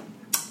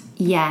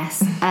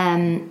 Yes.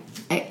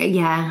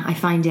 Yeah, I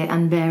find it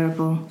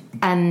unbearable.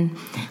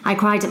 I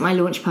cried at my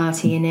launch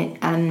party,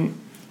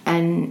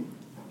 and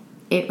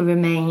it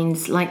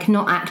remains like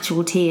not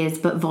actual tears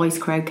but voice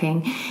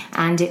croaking,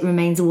 and it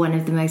remains one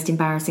of the most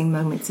embarrassing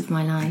moments of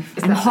my life.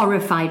 I'm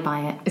horrified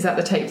by it. Is that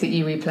the tape that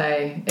you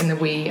replay in the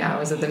wee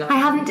hours of the night? I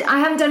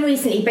haven't done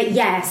recently, but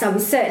yes, I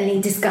was certainly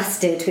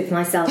disgusted with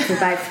myself for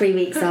about 3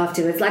 weeks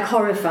afterwards, like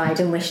horrified,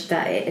 and wished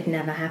that it had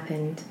never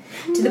happened.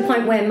 To the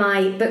point where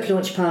my book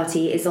launch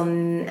party is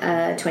on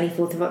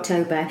 24th of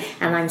October,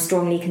 and I'm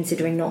strongly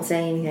considering not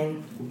saying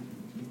anything,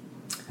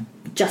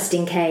 just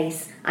in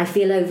case. I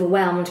feel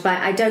overwhelmed, but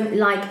I don't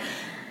like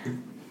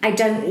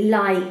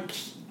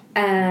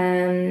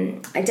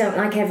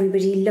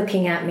everybody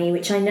looking at me,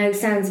 which I know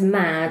sounds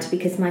mad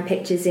because my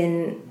picture's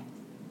in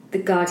the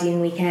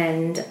Guardian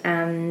Weekend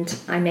and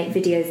I make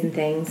videos and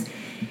things.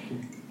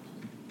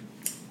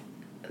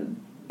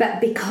 But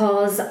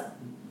because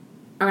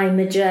I'm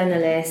a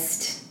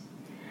journalist,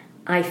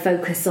 I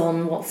focus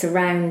on what's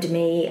around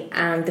me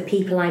and the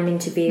people I'm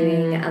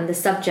interviewing and the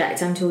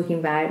subject I'm talking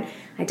about.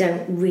 I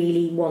don't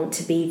really want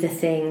to be the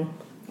thing.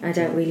 I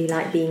don't really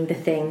like being the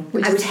thing.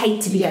 I would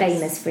hate to be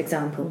famous, for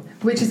example.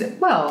 Which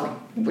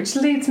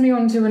leads me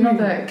on to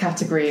another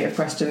category of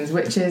questions,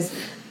 which is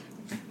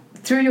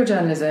through your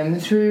journalism,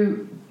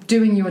 through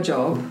doing your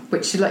job,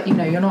 which you're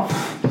not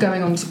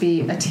going on to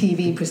be a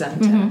TV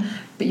presenter,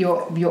 but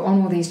you're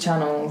on all these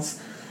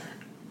channels.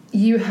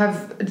 You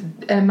have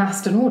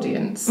amassed an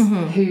audience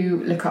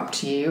who look up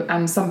to you,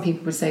 and some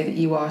people would say that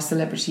you are a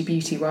celebrity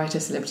beauty writer,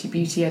 celebrity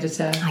beauty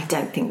editor. I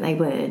don't think they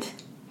would.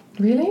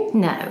 Really?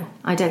 No,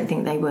 I don't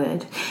think they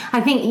would. I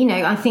think,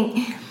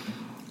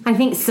 I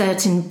think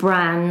certain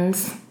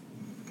brands...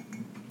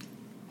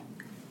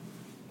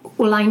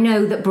 Well, I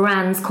know that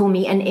brands call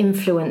me an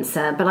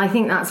influencer, but I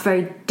think that's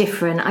very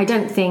different. I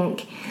don't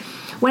think...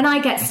 When I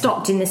get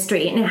stopped in the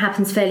street, and it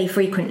happens fairly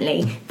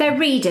frequently, they're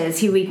readers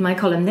who read my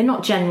column. They're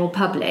not general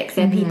public.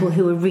 They're people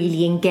who are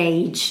really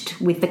engaged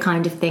with the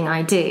kind of thing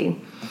I do.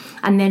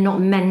 And they're not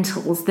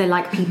mentals. They're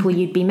like people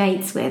you'd be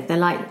mates with. They're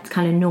like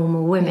kind of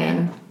normal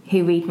women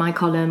who read my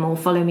column or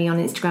follow me on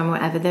Instagram or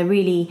whatever.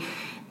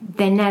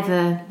 They're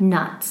never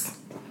nuts.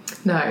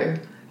 No.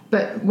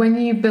 But when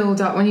you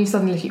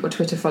suddenly look at your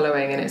Twitter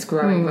following and it's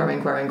growing,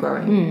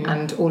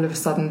 and all of a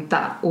sudden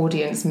that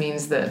audience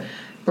means that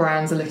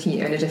brands are looking at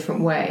you in a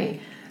different way,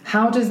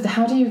 how do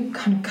you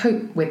kind of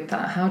cope with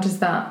that?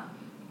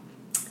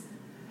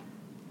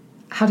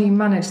 How do you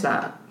manage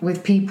that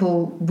with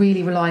people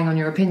really relying on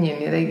your opinion?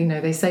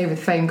 They say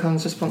with fame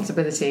comes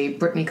responsibility.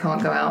 Britney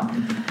can't go out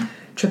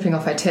tripping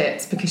off her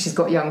tits because she's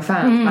got young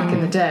fans back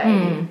in the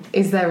day.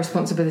 Is there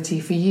responsibility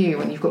for you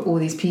when you've got all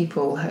these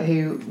people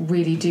who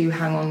really do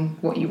hang on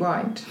what you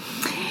write?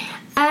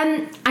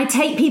 I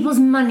take people's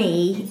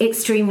money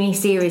extremely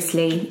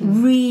seriously,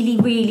 really,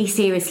 really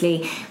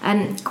seriously.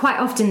 Quite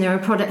often there are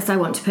products I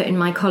want to put in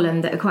my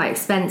column that are quite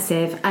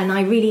expensive, and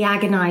I really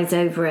agonise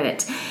over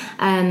it.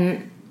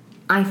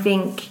 I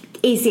think,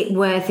 is it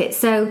worth it?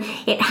 So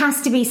it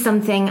has to be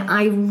something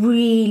I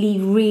really,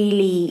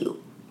 really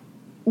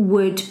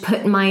would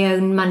put my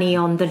own money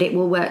on that it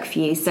will work for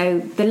you. So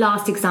the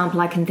last example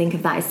I can think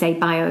of that is, say,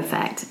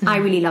 BioEffect. I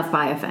really love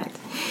BioEffect.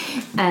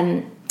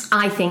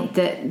 I think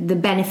that the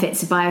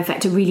benefits of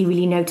BioEffect are really,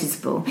 really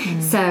noticeable.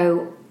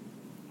 So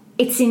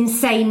it's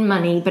insane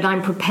money, but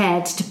I'm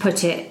prepared to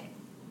put it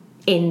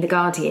in The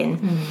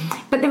Guardian.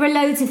 But there are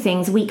loads of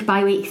things week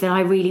by week that I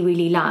really,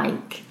 really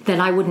like that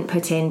I wouldn't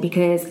put in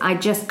because I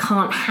just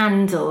can't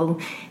handle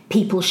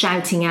people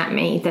shouting at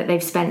me that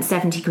they've spent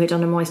 70 quid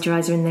on a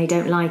moisturiser and they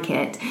don't like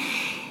it.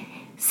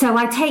 So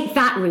I take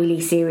that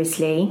really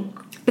seriously,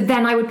 but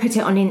then I would put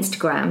it on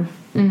Instagram.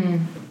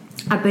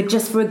 But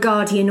just for a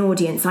Guardian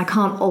audience, I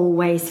can't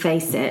always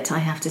face it, I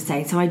have to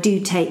say. So I do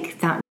take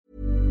that.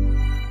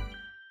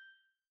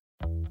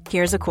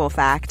 Here's a cool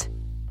fact.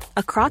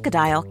 A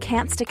crocodile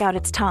can't stick out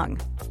its tongue.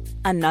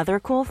 Another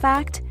cool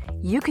fact,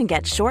 you can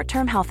get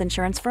short-term health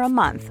insurance for a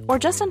month or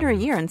just under a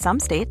year in some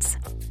states.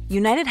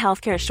 United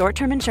Healthcare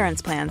short-term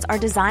insurance plans are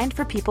designed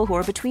for people who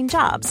are between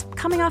jobs,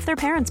 coming off their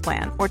parents'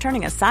 plan, or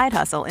turning a side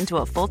hustle into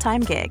a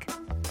full-time gig.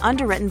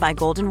 Underwritten by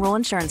Golden Rule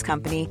Insurance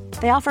Company,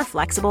 they offer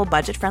flexible,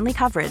 budget-friendly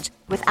coverage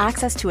with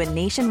access to a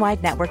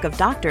nationwide network of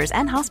doctors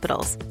and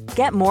hospitals.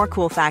 Get more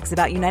cool facts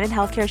about United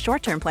Healthcare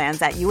short-term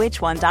plans at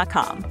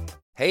uh1.com.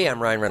 Hey,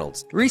 I'm Ryan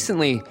Reynolds.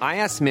 Recently, I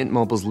asked Mint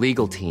Mobile's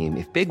legal team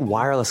if big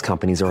wireless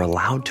companies are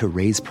allowed to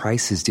raise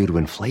prices due to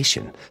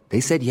inflation. They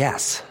said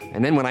yes.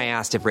 And then when I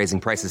asked if raising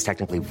prices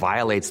technically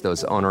violates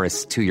those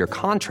onerous 2-year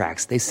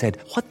contracts, they said,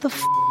 "What the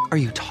f*** are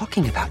you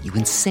talking about, you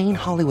insane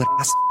Hollywood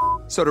ass?"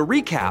 So to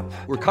recap,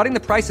 we're cutting the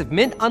price of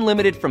Mint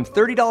Unlimited from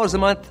 $30 a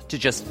month to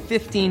just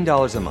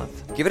 $15 a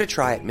month. Give it a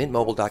try at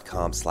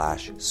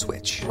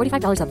mintmobile.com/switch.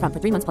 $45 up front for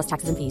 3 months plus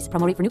taxes and fees.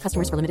 Promo rate for new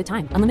customers for limited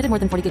time. Unlimited more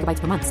than 40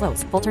 gigabytes per month.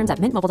 Slows full terms at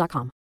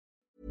mintmobile.com.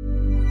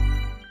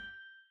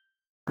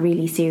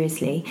 Really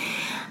seriously.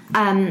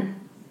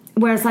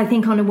 Whereas I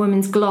think on a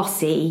woman's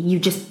glossy, you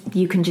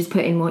can just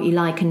put in what you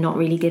like and not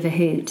really give a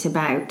hoot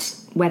about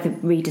whether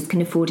readers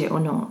can afford it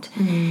or not.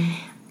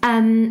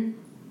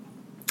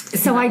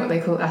 Isn't that what they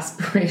call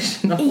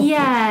aspirational?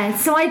 Yeah,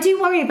 so I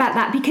do worry about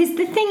that because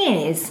the thing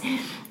is,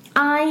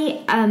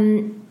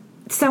 I'm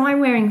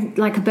wearing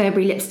like a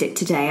Burberry lipstick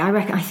today.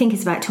 I think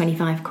it's about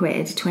 25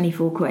 quid,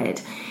 24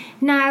 quid.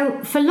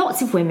 Now, for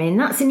lots of women,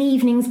 that's an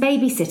evening's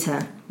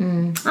babysitter.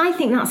 I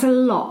think that's a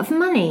lot of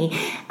money.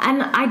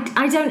 And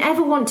I don't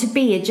ever want to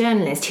be a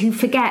journalist who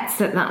forgets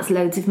that that's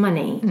loads of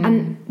money.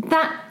 And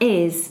that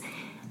is,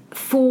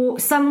 for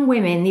some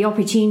women, the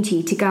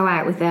opportunity to go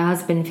out with their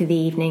husband for the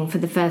evening for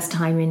the first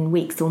time in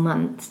weeks or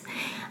months.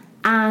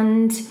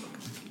 And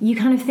you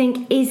kind of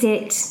think, is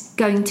it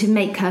going to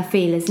make her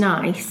feel as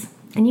nice?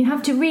 And you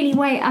have to really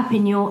weigh it up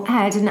in your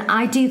head. And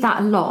I do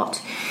that a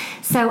lot.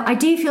 So I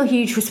do feel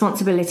huge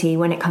responsibility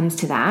when it comes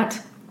to that.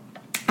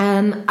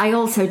 I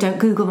also don't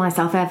Google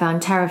myself ever. I'm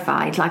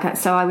terrified.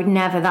 So I would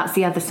never. That's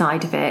the other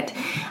side of it.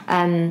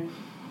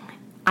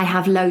 I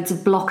have loads of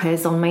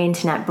blockers on my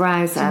internet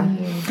browser.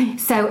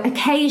 So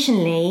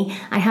occasionally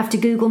I have to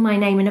Google my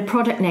name and a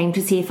product name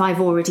to see if I've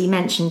already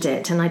mentioned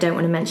it, and I don't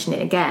want to mention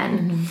it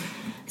again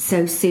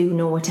so soon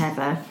or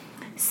whatever.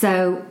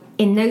 So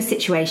in those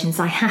situations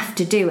I have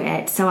to do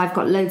it. So I've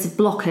got loads of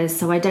blockers,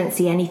 so I don't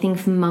see anything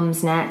from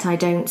Mumsnet. I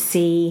don't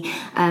see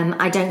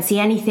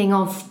anything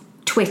of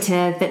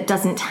Twitter that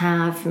doesn't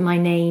have my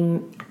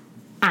name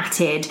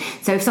atted.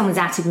 So if someone's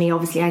atted me,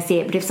 obviously I see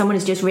it, but if someone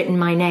has just written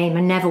my name,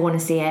 I never want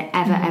to see it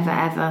ever.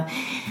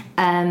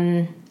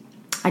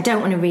 I don't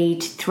want to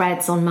read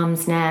threads on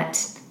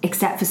Mumsnet.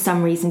 except for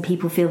some reason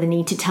people feel the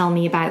need to tell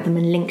me about them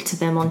and link to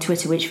them on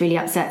Twitter, which really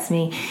upsets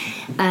me.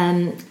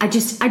 I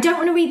don't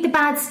want to read the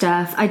bad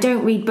stuff. I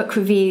don't read book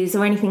reviews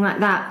or anything like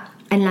that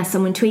unless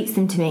someone tweets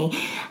them to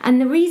me.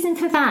 And the reason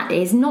for that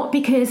is not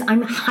because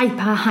I'm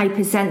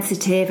hyper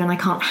sensitive and I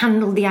can't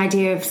handle the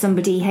idea of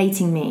somebody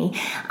hating me.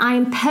 I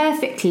am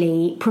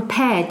perfectly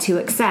prepared to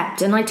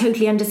accept, and I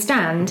totally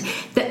understand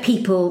that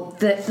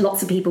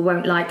lots of people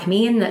won't like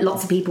me and that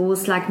lots of people will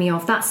slag me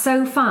off. That's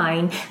so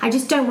fine. I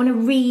just don't want to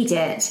read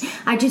it.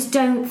 I just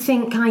don't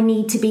think I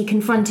need to be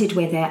confronted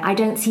with it. I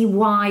don't see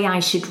why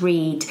I should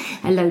read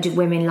a load of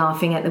women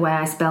laughing at the way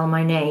I spell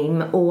my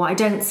name, or I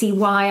don't see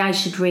why I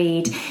should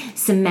read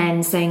some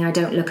men saying I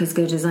don't look as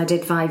good as I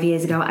did 5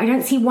 years ago. I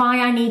don't see why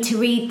I need to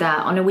read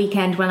that on a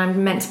weekend when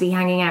I'm meant to be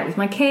hanging out with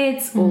my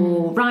kids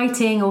or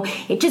writing, or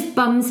it just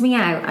bums me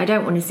out. I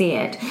don't want to see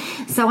it.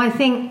 So I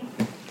think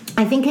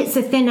it's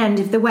a thin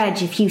end of the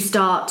wedge if you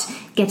start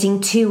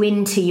getting too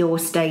into your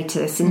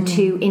status and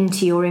too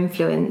into your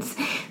influence,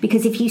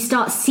 because if you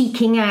start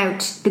seeking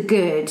out the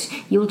good,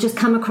 you'll just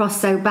come across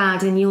so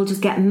bad and you'll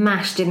just get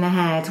mashed in the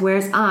head,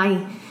 whereas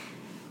I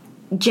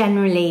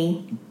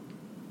generally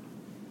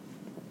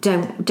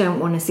don't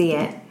want to see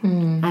it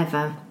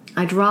ever.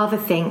 I'd rather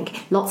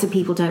think lots of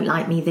people don't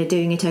like me, they're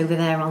doing it over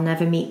there, I'll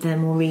never meet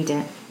them or read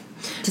it.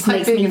 Just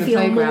makes me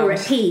feel more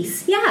at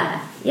peace.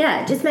 Yeah,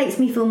 it just makes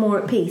me feel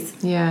more at pease.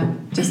 Yeah,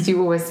 just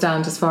you always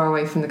stand as far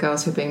away from the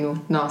girls who are being all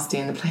nasty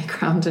in the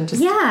playground and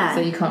just so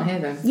you can't hear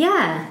them.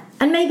 Yeah,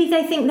 and maybe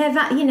they think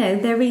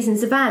their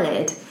reasons are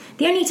valid.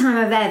 The only time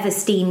I've ever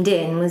steamed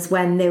in was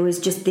when there was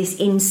just this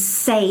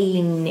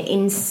insane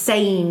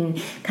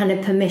kind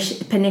of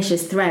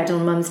pernicious thread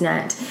on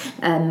Mumsnet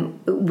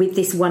with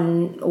this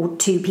one or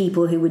two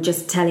people who were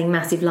just telling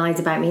massive lies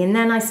about me. And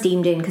then I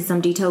steamed in because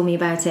somebody told me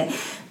about it.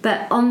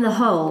 But on the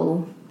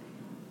whole,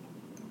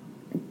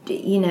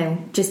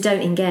 just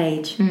don't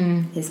engage,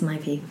 is my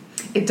view.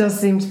 It does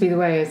seem to be the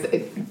way.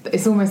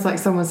 It's almost like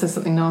someone says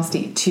something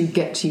nasty to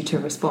get you to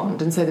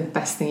respond. And so the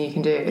best thing you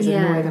can do is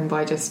annoy them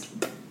by just...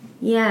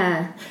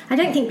 Yeah, I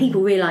don't think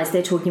people realise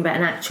they're talking about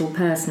an actual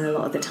person a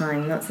lot of the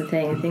time. That's the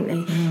thing. I think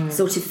they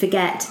sort of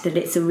forget that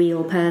it's a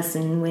real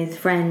person with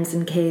friends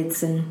and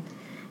kids and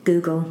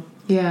Google.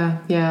 Yeah.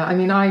 I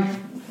mean, I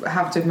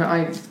have to admit,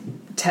 I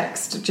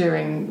text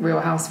during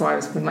Real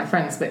Housewives with my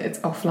friends, but it's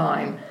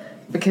offline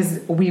because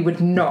we would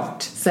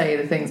not say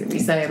the things that we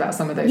say about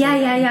some of those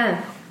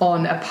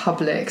on a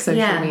public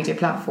social media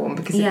platform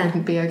because it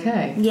wouldn't be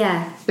okay.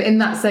 Yeah. But in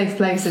that safe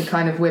place of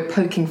kind of we're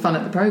poking fun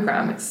at the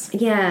programme, it's...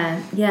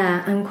 Yeah,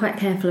 I'm quite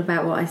careful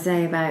about what I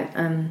say about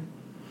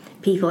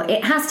people.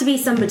 It has to be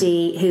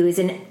somebody who is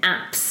an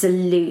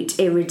absolute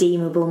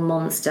irredeemable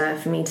monster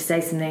for me to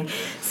say something.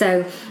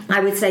 So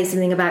I would say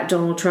something about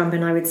Donald Trump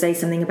and I would say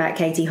something about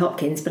Katie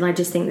Hopkins, but I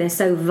just think they're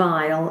so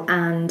vile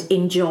and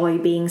enjoy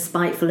being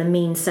spiteful and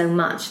mean so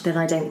much that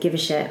I don't give a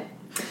shit.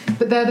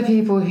 But they're the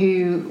people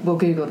who will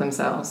Google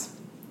themselves.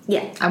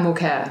 Yeah. And will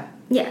care.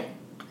 Yeah.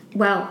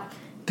 Well...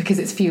 because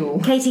it's fuel.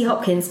 Katie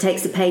Hopkins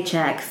takes a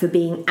paycheck for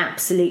being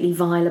absolutely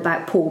vile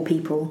about poor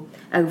people,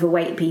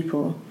 overweight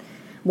people,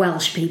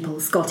 Welsh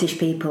people, Scottish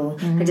people.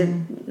 I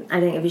don't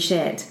give a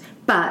shit.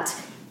 But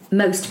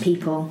most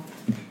people,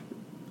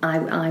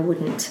 I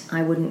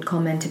wouldn't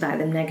comment about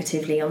them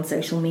negatively on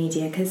social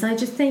media because I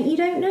just think you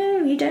don't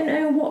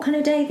know what kind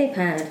of day they've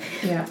had.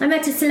 Yeah. I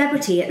met a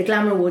celebrity at the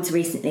Glamour Awards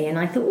recently and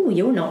I thought, oh,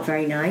 you're not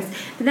very nice.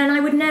 But then I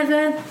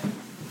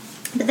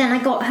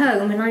got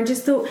home and I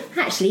just thought,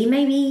 actually,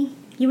 maybe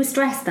you were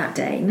stressed that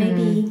day.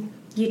 Maybe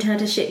you'd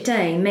had a shit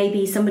day.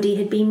 Maybe somebody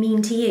had been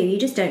mean to you. You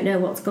just don't know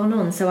what's gone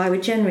on. So I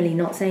would generally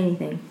not say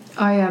anything.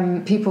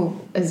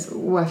 People, as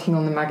working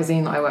on the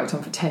magazine that I worked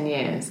on for 10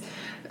 years,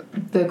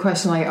 the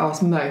question I get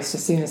asked most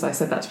as soon as I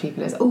said that to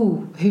people is,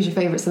 oh, who's your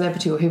favourite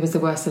celebrity or who was the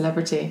worst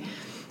celebrity?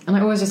 And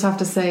I always just have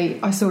to say,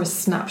 I saw a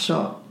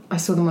snapshot. I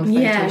saw them on a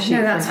photo shoot. Yeah,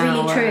 no, that's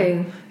really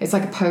true. It's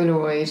like a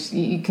Polaroid.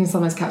 You can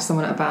sometimes catch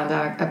someone at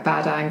a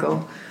bad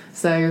angle.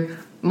 So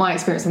my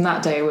experience on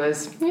that day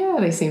was,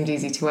 they seemed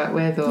easy to work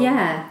with. Or they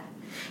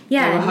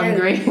were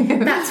hungry.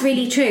 No, that's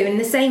really true. And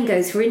the same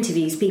goes for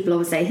interviews. People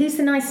always say, who's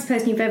the nicest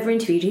person you've ever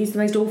interviewed? Who's the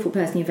most awful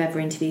person you've ever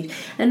interviewed?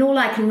 And all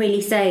I can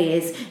really say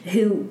is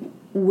who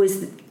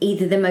was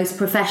either the most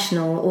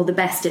professional or the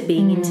best at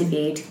being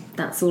interviewed.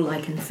 That's all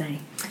I can say.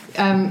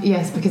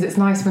 Yes, because it's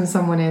nice when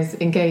someone is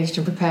engaged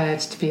and prepared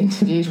to be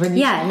interviewed.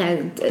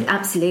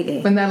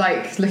 Absolutely. When they're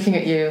like looking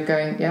at you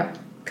going, yep,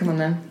 come on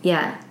then.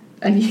 Yeah.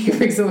 And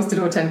you've exhausted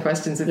all 10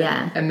 questions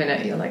within a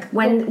minute. You're like...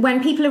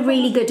 When people are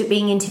really good at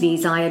being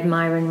interviews, I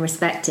admire and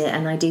respect it,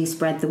 and I do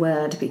spread the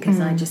word because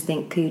I just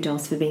think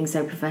kudos for being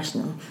so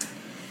professional.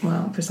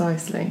 Well,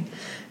 precisely.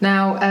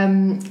 Now,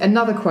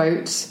 another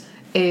quote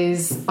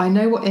is, I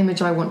know what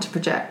image I want to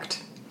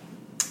project,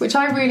 which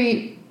I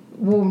really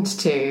warmed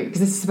to, because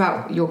this is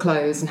about your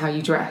clothes and how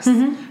you dress,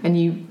 and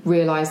you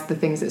realise the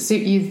things that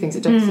suit you, the things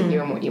that don't suit you,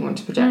 and what you want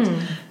to project.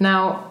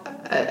 Now...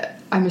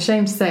 I'm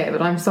ashamed to say it,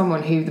 but I'm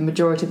someone who the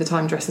majority of the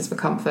time dresses for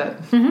comfort.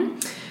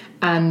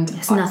 And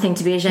It's nothing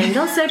to be ashamed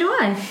of, so do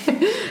I.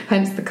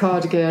 Hence the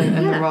cardigan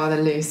and the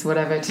rather loose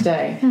whatever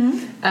today.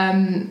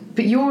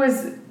 But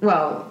yours,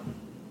 well,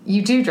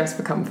 you do dress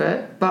for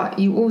comfort, but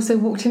you also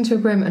walked into a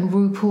room and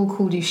RuPaul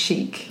called you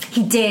chic.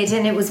 He did,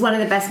 and it was one of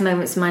the best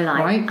moments of my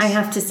life, Right. I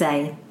have to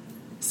say.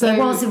 So It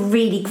was a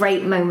really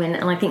great moment,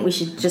 and I think we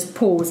should just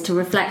pause to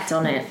reflect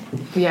on it.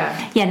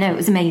 yeah, Yeah, no, it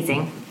was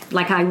amazing.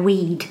 Like I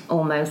weed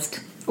almost.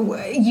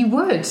 you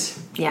would.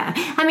 Yeah.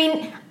 I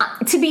mean,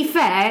 to be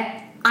fair,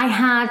 I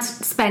had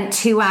spent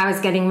 2 hours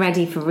getting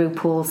ready for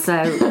RuPaul, so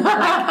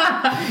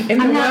like, In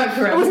the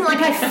workroom. it wasn't like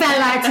I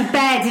fell out of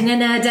bed in an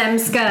Erdem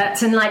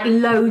skirt and like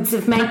loads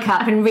of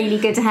makeup and really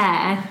good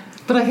hair.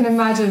 But I can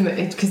imagine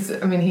because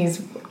I mean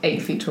he's 8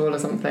 feet tall or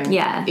something.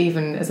 Yeah.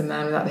 Even as a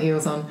man without the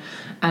heels on,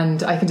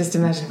 and I can just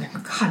imagine.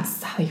 God,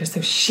 Sally, you're so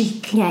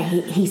chic. Yeah,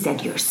 he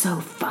said, "You're so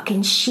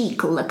fucking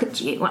chic. Look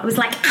at you." I was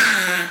like,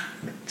 ah.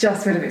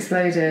 Just would have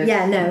exploded.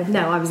 Yeah,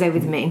 no, I was over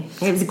the moon.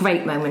 It was a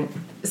great moment.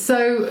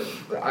 So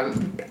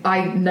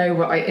I know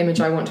what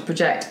image I want to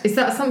project. Is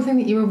that something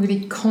that you were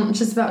really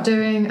conscious about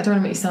doing? I don't want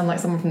to make you sound like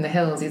someone from the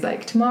hills. He's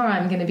like, tomorrow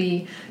I'm going to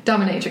be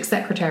dominatrix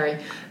secretary.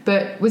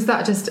 But was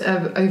that just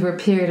over a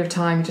period of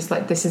time, just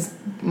like, this is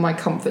my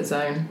comfort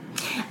zone?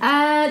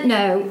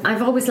 No,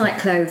 I've always liked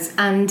clothes,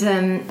 and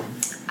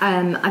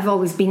I've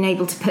always been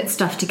able to put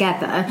stuff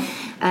together.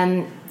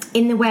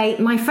 In the way,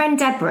 my friend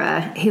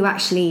Deborah, who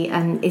actually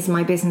is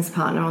my business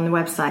partner on the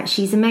website,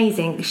 she's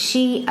amazing.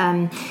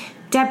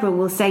 Deborah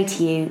will say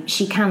to you,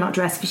 she cannot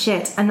dress for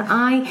shit, and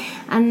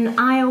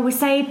I always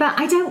say, but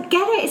I don't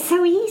get it. It's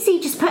so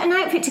easy. Just put an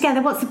outfit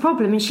together. What's the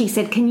problem? And she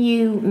said, can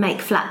you make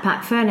flat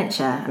pack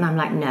furniture? And I'm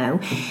like, no.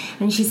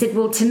 And she said,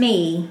 well, to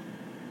me,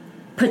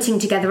 putting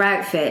together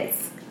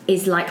outfits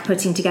is like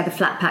putting together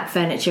flat pack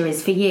furniture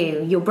is for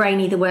you. Your brain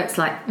either works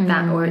like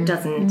that or it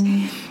doesn't.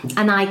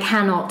 And I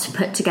cannot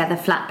put together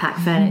flat pack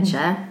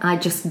furniture. I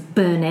just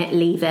burn it,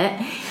 leave it.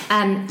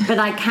 But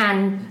I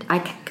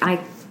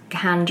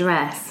can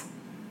dress.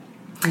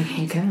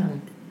 You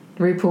can.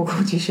 RuPaul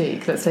called you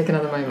chic. Let's take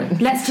another moment.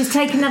 Let's just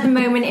take another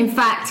moment. In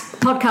fact,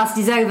 podcast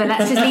is over.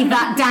 Let's just leave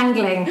that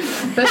dangling.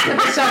 Let's get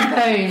the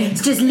champagne.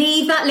 Let's just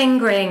leave that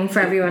lingering for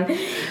everyone.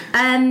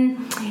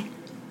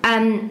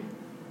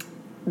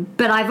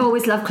 But I've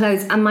always loved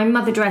clothes, and my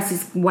mother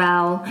dresses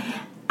well,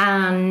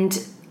 and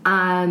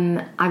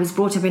I was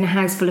brought up in a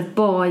house full of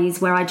boys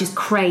where I just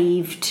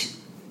craved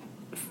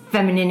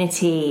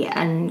femininity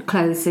and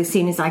clothes. So as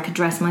soon as I could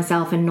dress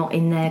myself and not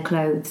in their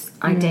clothes,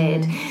 I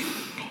did.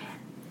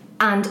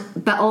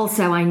 But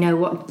also I know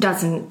what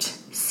doesn't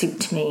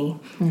suit me.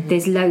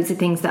 There's loads of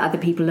things that other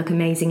people look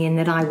amazing in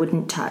that I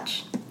wouldn't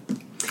touch.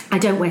 I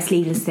don't wear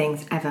sleeveless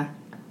things ever.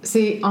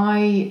 See,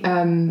 I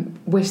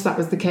wish that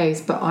was the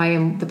case, but I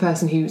am the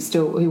person who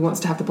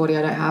wants to have the body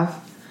I don't have.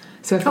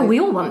 So if we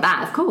all want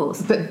that, of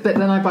course. But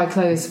then I buy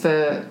clothes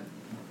for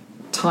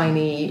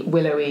tiny,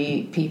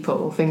 willowy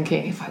people,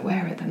 thinking if I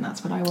wear it, then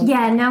that's what I want.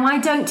 Yeah, no, I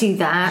don't do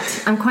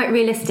that. I'm quite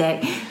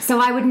realistic. So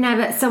I would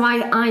never. So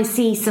I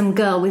see some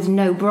girl with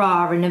no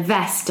bra and a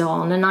vest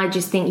on, and I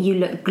just think you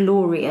look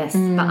glorious,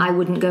 but I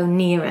wouldn't go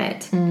near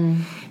it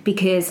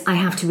because I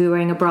have to be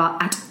wearing a bra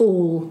at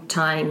all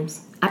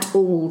times. At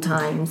all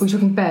times. We're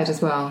talking bed as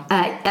well.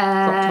 It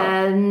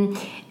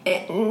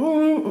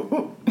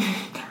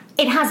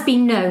has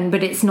been known,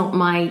 but it's not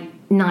my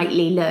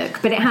nightly look.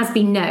 But it has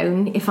been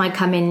known if I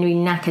come in really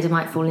knackered, I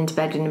might fall into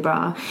bed in a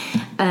bra.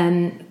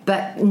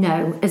 But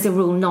no, as a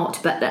rule, not.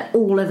 But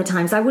all other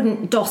times, I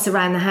wouldn't doss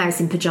around the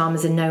house in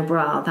pyjamas and no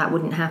bra. That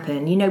wouldn't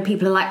happen. You know,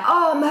 people are like,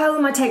 "Oh, I'm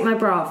home. I take my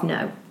bra off."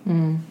 No.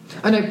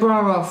 I know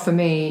bra off for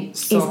me.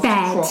 Soft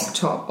bed. Crop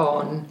top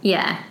on.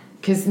 Yeah.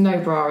 Because no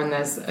bra and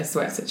there's a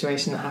sweat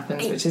situation that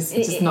happens, which is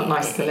just not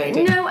nice to the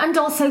lady. No, and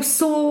also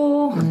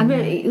sore. I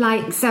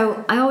mean,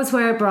 so I always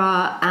wear a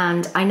bra,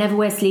 and I never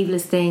wear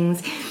sleeveless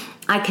things.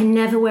 I can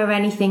never wear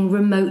anything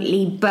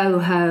remotely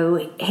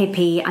boho,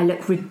 hippie. I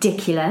look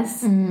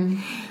ridiculous.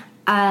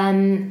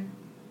 I'm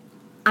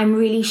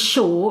really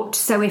short,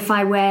 so if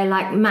I wear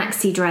like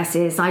maxi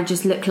dresses, I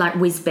just look like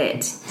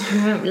Whizbit.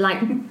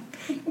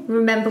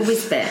 Remember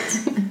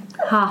Whizbit?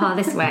 Ha ha,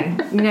 this way.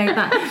 You know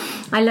that?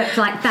 I look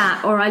like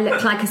that, or I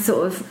look like a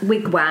sort of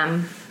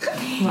wigwam.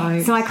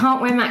 Right. So I can't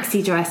wear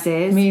maxi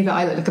dresses. Me, that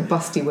I look like a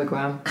busty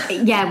wigwam.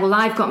 Yeah, well,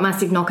 I've got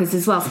massive knockers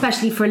as well,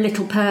 especially for a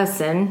little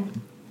person.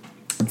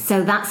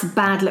 So that's a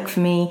bad look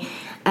for me.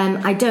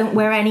 I don't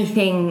wear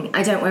anything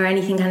kind of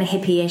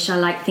hippie-ish. I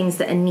like things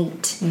that are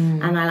neat,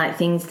 and I like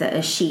things that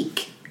are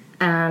chic.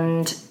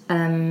 And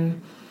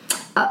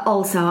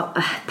also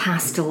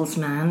pastels,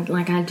 man.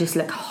 Like, I just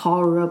look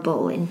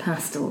horrible in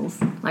pastels.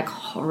 Like,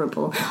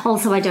 horrible.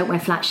 Also, I don't wear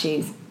flat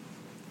shoes.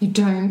 You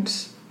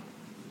don't?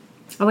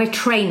 I wear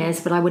trainers,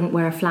 but I wouldn't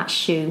wear a flat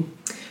shoe.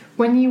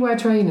 When you wear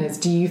trainers,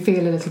 do you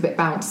feel a little bit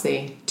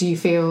bouncy? Do you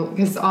feel...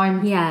 Because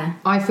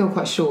I feel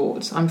quite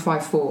short. I'm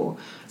 5'4".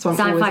 So I'm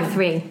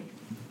 5'3".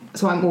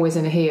 So I'm always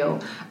in a heel.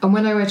 And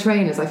when I wear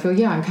trainers, I feel,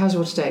 I'm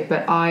casual today.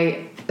 But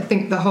I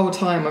think the whole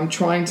time I'm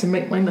trying to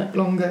make my neck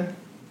longer.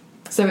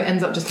 So it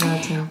ends up just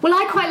hurting. Well,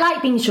 I quite like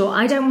being short.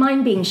 I don't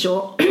mind being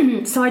short,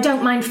 so I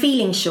don't mind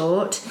feeling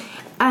short.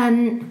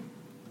 But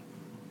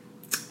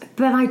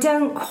I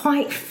don't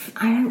quite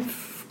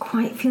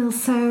feel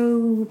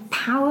so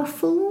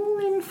powerful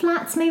in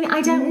flats. Maybe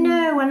I don't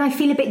know, and I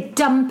feel a bit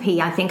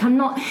dumpy. I think I'm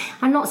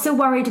not so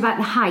worried about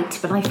the height,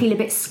 but I feel a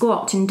bit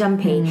squat and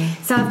dumpy.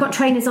 So I've got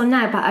trainers on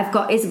now, but I've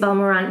got Isabel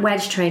Marant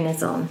wedge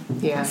trainers on.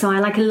 Yeah. So I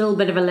like a little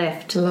bit of a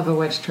lift. Love a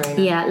wedge trainer.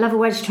 Yeah, love a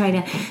wedge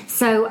trainer.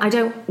 So I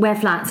don't wear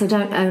flats. I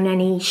don't own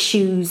any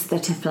shoes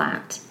that are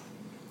flat.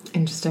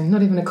 Interesting.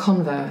 Not even a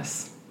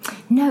Converse.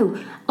 No.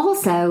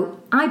 Also,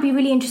 I'd be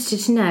really interested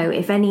to know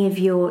if any of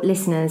your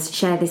listeners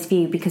share this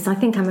view, because I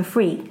think I'm a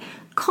freak.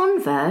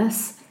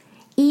 Converse,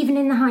 even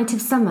in the height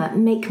of summer,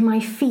 make my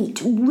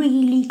feet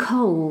really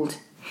cold.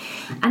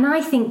 And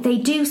I think they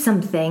do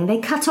something. They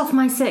cut off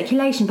my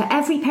circulation. But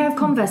every pair of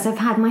Converse I've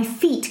had, my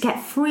feet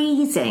get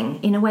freezing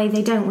in a way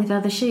they don't with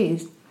other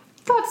shoes.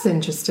 That's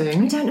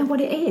interesting. I don't know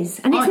what it is.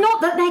 And it's not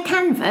that they're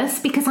canvas,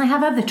 because I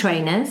have other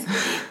trainers,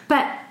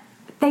 but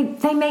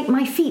they make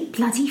my feet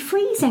bloody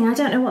freezing. I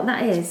don't know what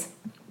that is.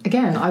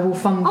 Again, I will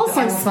fund...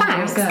 Also,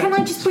 Spanx. Can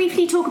I just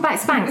briefly talk about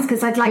Spanx?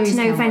 Because I'd like to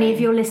know if any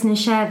of your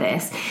listeners share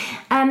this.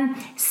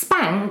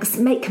 Spanx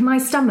make my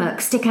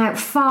stomach stick out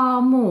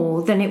far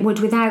more than it would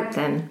without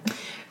them.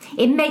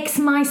 It makes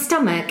my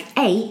stomach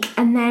ache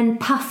and then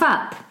puff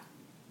up.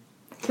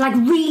 Like,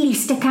 really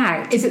stick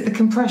out. Is it the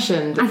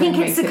compression? I think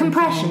it's the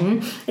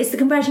compression. It's the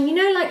compression. You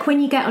know, like when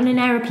you get on an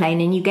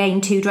aeroplane and you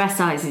gain 2 dress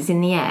sizes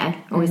in the air?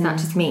 Or is that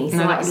just me? So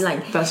no,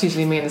 that's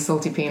usually me and the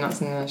salty peanuts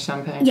and the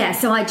champagne. Yeah,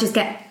 so I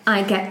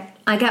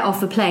get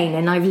off a plane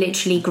and I've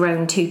literally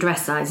grown 2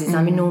 dress sizes.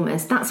 I'm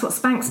enormous. That's what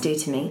Spanx do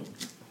to me.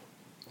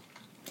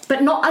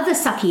 But not other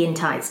sucky-in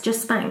tights,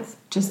 just Spanx.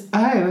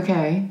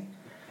 Okay.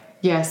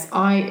 Yes,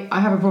 I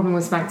have a problem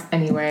with Spanx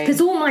anyway.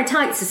 Because all my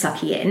tights are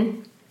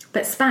sucky-in.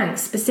 But Spanx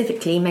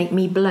specifically make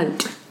me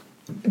bloat.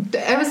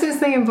 Ever since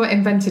they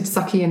invented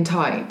sucky-in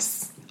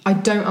tights, I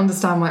don't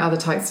understand why other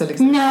tights still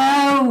exist.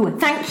 No,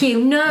 thank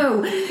you,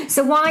 no.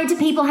 So why do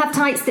people have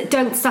tights that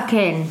don't suck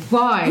in?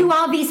 Why? Who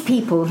are these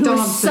people who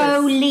are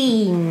so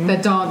lean?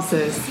 They're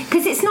dancers.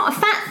 Because it's not a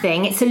fat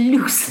thing; it's a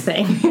loose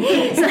thing.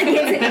 it's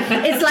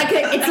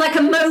like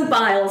a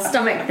mobile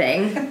stomach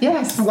thing.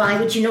 Yes. Why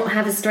would you not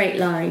have a straight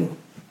line?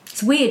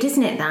 It's weird,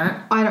 isn't it,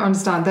 that? I don't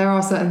understand. There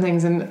are certain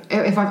things, and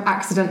if I've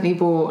accidentally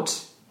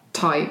bought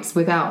tights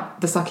without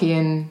the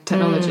sucky-in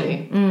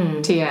technology,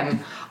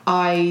 TM,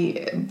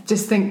 I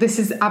just think this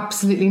is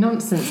absolutely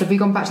nonsense. Have we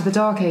gone back to the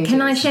dark ages?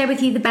 Can I share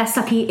with you the best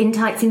sucky-in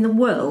tights in the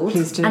world?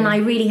 Please do. And I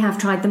really have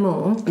tried them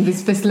all.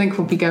 This link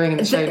will be going in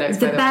the show notes.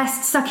 The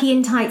best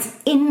sucky-in tights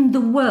in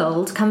the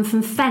world come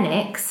from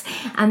Phoenix,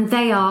 and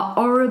they are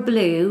Aura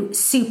Blue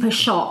Super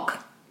Shock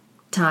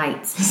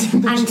tights.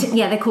 And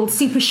yeah, they're called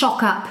Super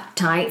Shock Up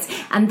tights,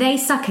 and they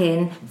suck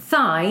in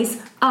thighs,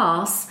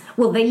 arse.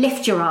 Well, they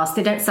lift your ass.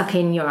 They don't suck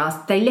in your ass.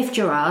 They lift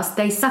your ass.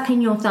 They suck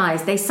in your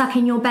thighs. They suck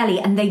in your belly,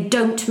 and they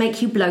don't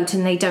make you bloat,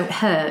 and they don't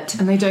hurt.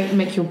 And they don't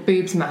make your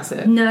boobs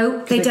massive.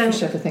 No, they don't.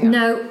 Push everything up.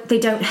 No, they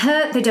don't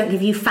hurt. They don't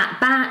give you fat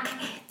back.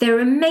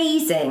 They're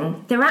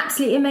amazing. They're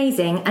absolutely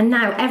amazing. And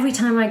now every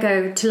time I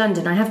go to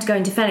London, I have to go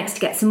into Phoenix to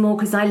get some more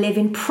because I live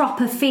in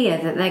proper fear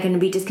that they're going to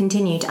be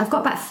discontinued. I've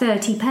got about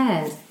 30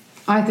 pairs.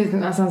 I think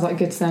that sounds like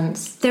good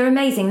sense. They're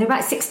amazing. They're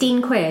about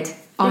 16 quid.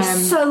 They're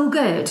so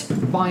good.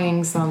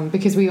 Buying some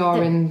because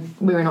we're in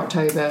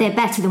October. They're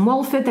better than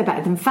Walford. They're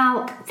better than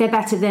Falk. They're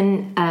better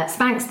than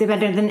Spanx. They're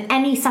better than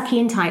any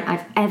sucky-in tight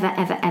I've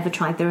ever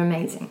tried. They're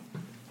amazing.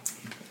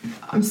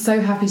 I'm so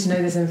happy to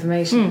know this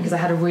information because I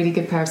had a really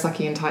good pair of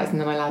sucky-in tights and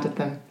then I laddered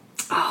them.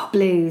 Oh,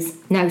 blues.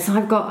 No, so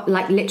I've got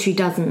like literally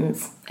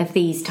dozens of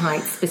these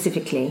tights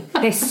specifically.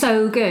 They're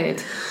so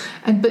good.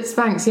 But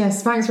Spanx,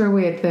 yes, Spanx are a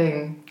weird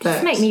thing.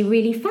 Just make me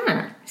really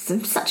fat.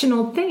 It's such an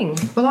odd thing.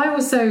 Well, I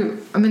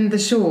mean, the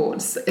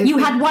shorts... You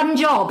had one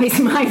job, is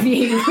my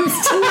view,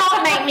 was to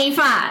not make me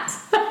fat.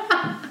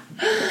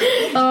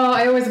 Oh,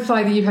 I always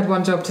apply the "you had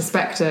one job" to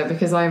Spectre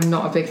because I'm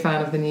not a big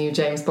fan of the new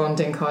James Bond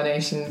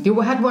incarnation. You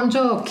had one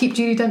job, keep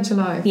Judi Dench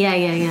alive.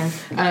 Yeah.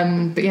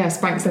 But yeah,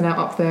 Spanx are now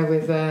up there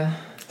with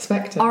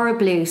Spectre. Aura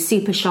Blue,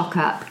 Super Shock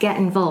Up. Get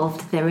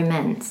involved, they're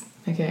immense.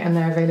 Okay, and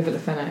they're available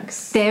at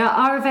Phoenix. They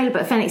are available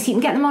at Phoenix. You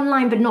can get them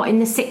online, but not in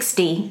the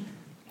 60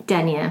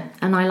 denier,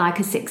 and I like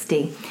a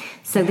 60.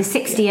 So the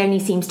 60 only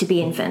seems to be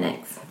in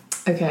Phoenix.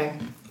 Okay.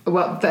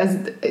 Well,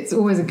 it's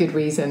always a good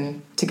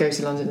reason to go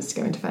to London is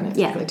to go into Phoenix.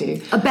 Yeah. I do.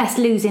 A Best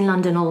Loos in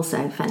London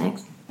also,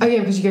 Phoenix. Oh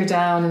yeah, because you go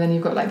down and then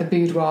you've got like the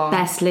boudoir.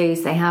 Best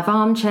Loos. They have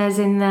armchairs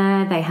in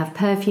there. They have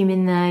perfume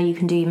in there. You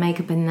can do your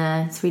makeup in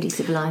there. It's really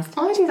civilised.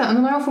 I do that, and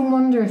then I often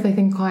wonder if they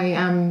think I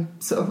am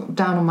sort of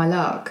down on my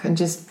luck and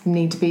just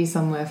need to be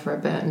somewhere for a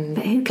bit and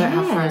but who don't cares?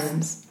 have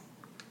friends.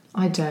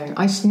 I don't.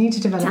 I just need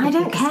to develop. I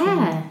don't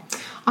care.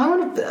 I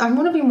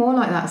want to be more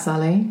like that,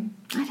 Sally.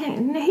 I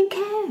don't know. Who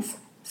cares?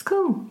 It's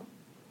cool.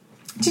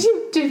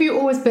 Have you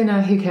always been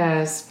a who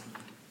cares?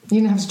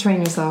 You didn't have to train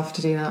yourself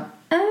to do that.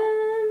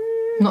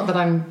 Not that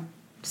I'm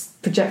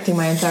just projecting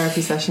my own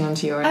therapy session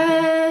onto you or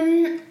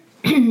anything.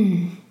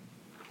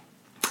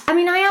 I I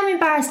mean, I am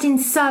embarrassed in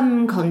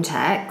some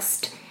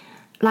context.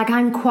 Like,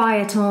 I'm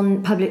quiet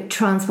on public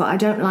transport. I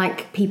don't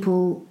like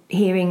people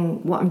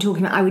hearing what I'm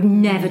talking about. I would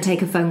never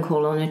take a phone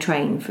call on a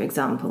train, for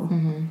example.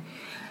 Mm-hmm.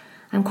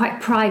 I'm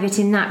quite private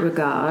in that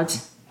regard.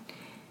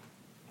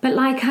 But,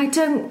 like,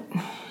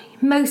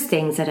 most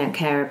things I don't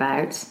care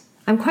about.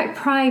 I'm quite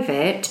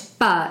private,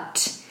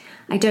 but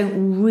I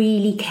don't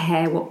really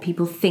care what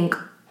people think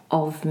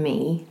of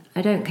me.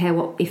 I don't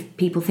care if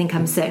people think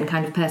I'm a certain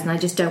kind of person. I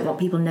just don't want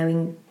people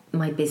knowing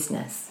my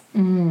business.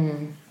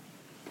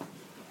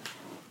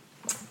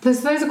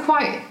 Those are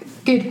quite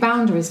good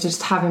boundaries to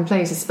just have in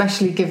place,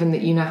 especially given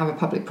that you now have a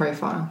public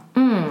profile.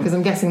 Because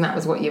I'm guessing that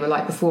was what you were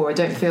like before. I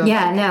don't feel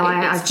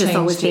I've just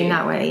always been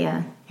that way,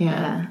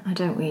 Yeah. I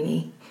don't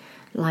really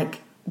like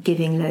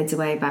giving loads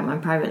away about my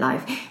private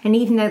life. And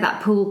even though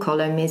that pool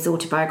column is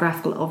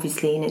autobiographical,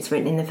 obviously, and it's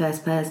written in the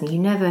first person,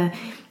 I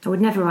would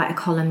never write a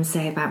column,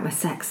 say, about my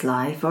sex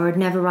life, or I'd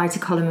never write a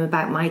column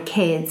about my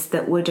kids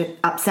that would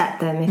upset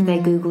them if they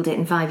Googled it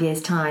in 5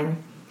 years'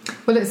 time.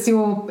 Well, it's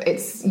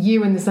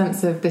you in the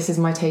sense of this is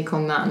my take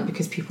on that, and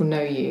because people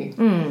know you,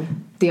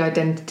 the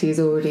identity is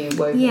already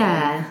woven.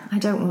 Yeah, I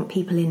don't want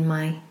people in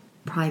my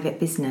private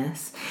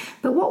business.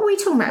 But what were we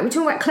talking about? We were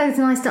talking about clothes,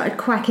 and I started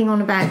quacking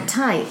on about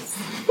tights.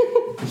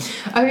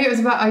 Oh, it was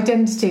about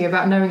identity,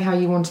 about knowing how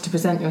you wanted to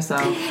present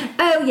yourself.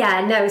 Oh,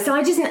 yeah, no. So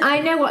I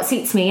know what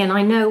suits me, and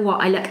I know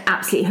what I look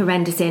absolutely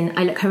horrendous in.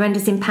 I look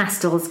horrendous in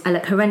pastels. I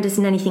look horrendous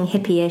in anything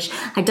hippie-ish.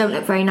 I don't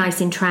look very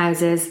nice in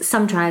trousers.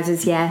 Some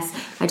trousers, yes.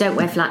 I don't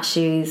wear flat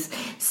shoes.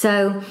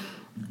 So,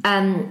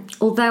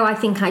 although I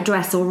think I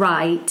dress all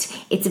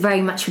right, it's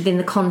very much within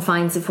the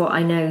confines of what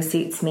I know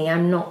suits me.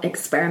 I'm not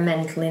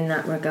experimental in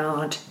that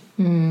regard.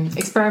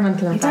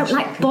 Experimental and I don't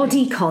like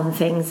bodycon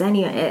things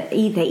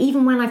either.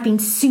 Even when I've been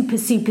super,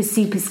 super,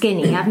 super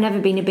skinny, I've never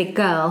been a big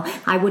girl,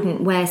 I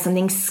wouldn't wear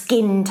something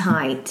skin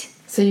tight.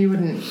 So you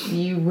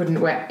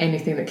wouldn't wear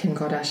anything that Kim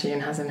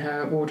Kardashian has in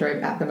her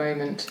wardrobe at the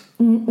moment?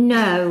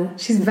 No.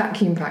 She's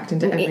vacuum packed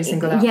into every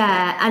single outfit.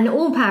 Yeah, and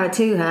all power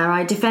to her.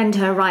 I defend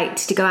her right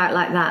to go out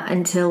like that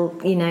until,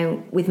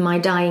 with my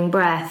dying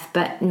breath,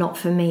 but not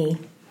for me.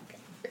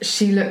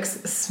 She looks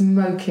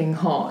smoking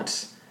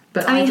hot.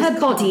 But I mean, her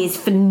body is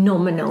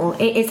phenomenal.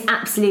 It is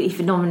absolutely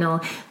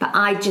phenomenal. But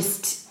I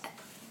just...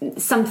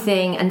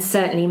 something, and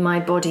certainly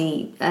my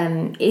body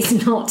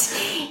is not...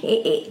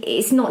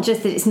 It's not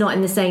just that it's not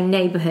in the same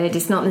neighbourhood,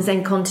 it's not in the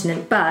same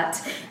continent,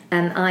 but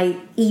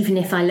even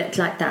if I looked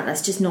like that,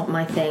 that's just not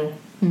my thing.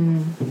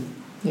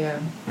 Yeah.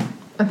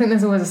 I think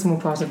there's always a small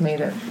part of me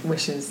that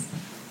wishes...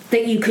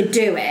 that you could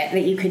do it,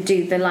 that you could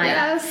do the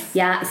Yes.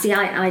 Yeah, see,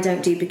 I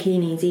don't do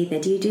bikinis either.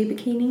 Do you do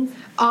bikinis?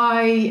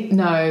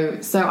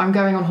 No. So I'm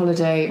going on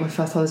holiday, my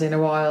first holiday in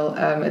a while,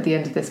 at the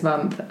end of this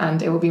month,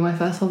 and it will be my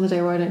first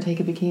holiday where I don't take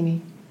a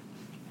bikini.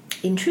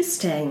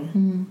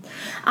 Interesting.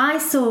 I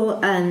saw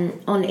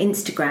on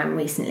Instagram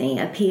recently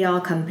a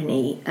PR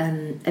company,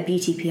 a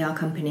beauty PR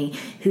company,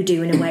 who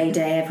do an away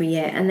day every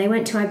year, and they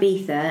went to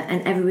Ibiza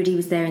and everybody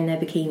was there in their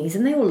bikinis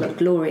and they all looked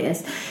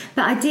glorious.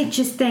 But I did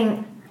just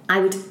think I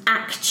would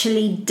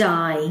actually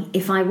die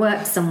if I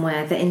worked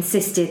somewhere that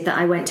insisted that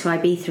I went to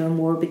Ibiza and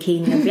wore a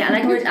bikini.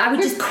 I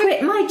would just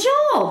quit my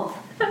job.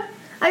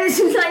 I was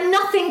just like,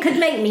 nothing could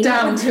make me.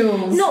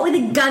 Not with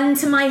a gun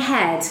to my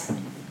head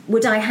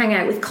would I hang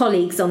out with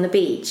colleagues on the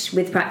beach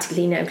with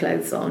practically no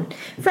clothes on.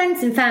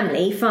 Friends and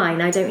family,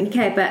 fine, I don't really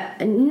care,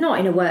 but not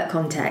in a work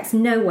context,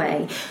 no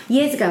way.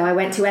 Years ago, I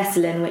went to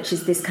Esalen, which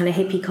is this kind of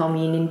hippie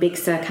commune in Big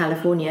Sur,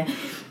 California,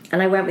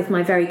 and I went with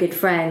my very good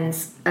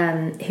friends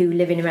who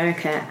live in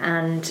America,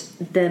 and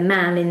the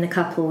man in the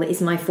couple is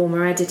my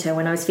former editor.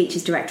 When I was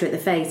features director at The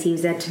Face, he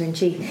was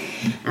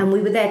editor-in-chief. And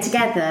we were there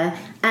together,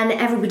 and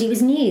everybody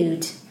was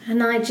nude.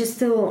 And I just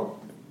thought,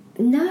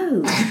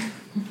 no.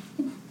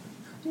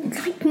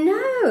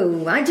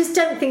 No. I just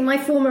don't think my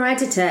former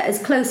editor,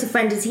 as close a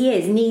friend as he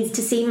is, needs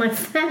to see my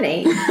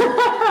fanny.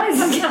 No.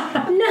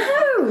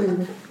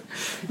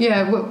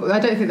 Yeah, well, I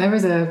don't think there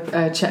is a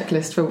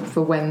checklist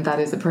for when that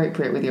is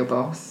appropriate with your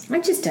boss. I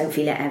just don't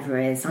feel it ever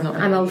is.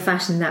 I'm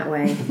old-fashioned that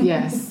way.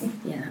 Yes.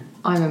 Yeah.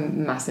 I'm a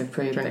massive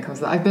prude when it comes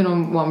to that. I've been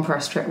on one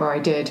press trip where I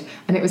did,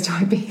 and it was to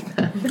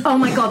Ibiza. Oh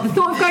my God, the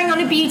thought of going on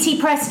a beauty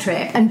press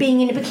trip and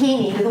being in a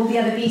bikini with all the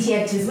other beauty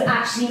editors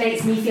actually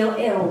makes me feel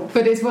ill.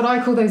 But it's what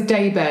I call those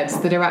day beds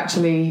that are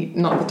actually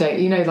not the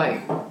day.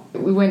 Like,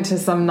 we went to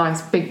some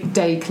nice big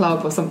day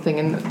club or something,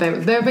 and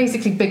they're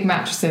basically big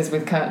mattresses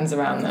with curtains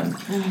around them.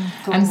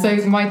 Oh, and so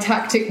my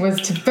tactic was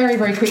to very,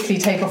 very quickly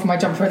take off my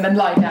jumper and then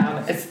lie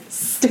down as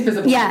stiff as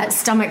a ball. Yeah,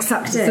 stomach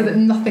sucked in. So that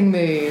nothing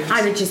moved.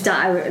 I would just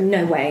die.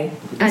 No way.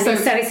 And so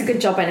it's a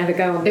good job I never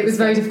go on. It was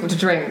very difficult to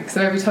drink.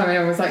 So every time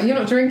anyone was like, "You're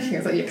not drinking," I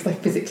was like, "Yeah, because I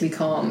physically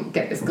can't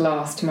get this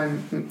glass to my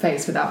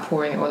face without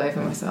pouring it all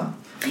over myself."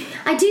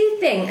 I do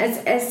think,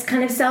 as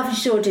kind of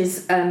self-assured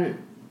as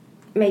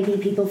maybe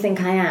people think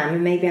I am,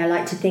 and maybe I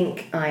like to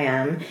think I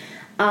am,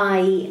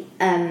 I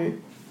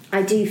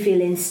do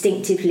feel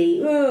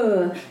instinctively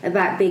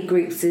about big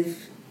groups of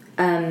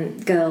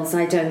girls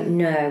I don't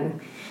know.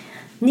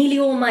 Nearly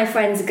all my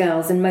friends are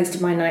girls, and most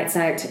of my nights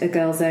out are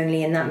girls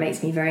only, and that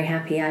makes me very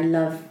happy. I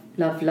love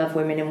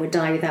women and would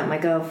die without my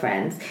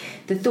girlfriends.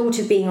 The thought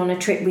of being on a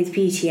trip with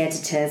beauty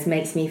editors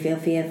makes me feel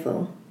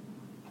fearful.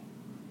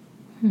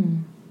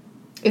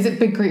 Is it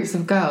big groups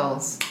of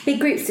girls? Big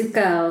groups of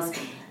girls,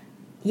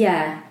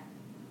 yeah.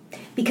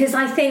 Because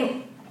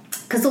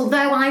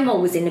although I'm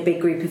always in a big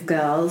group of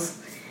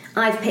girls,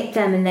 I've picked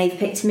them and they've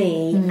picked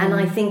me, and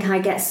I think I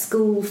get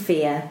school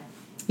fear.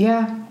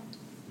 Yeah.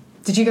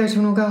 Did you go to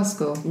an all-girls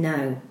school?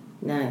 No.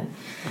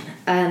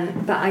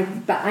 But I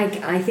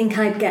think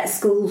I'd get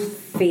school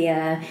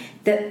fear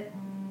that,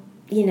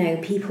 you know,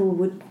 people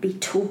would be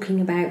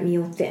talking about me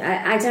or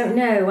I don't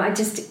know.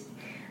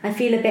 I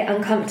feel a bit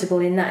uncomfortable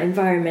in that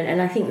environment,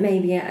 and I think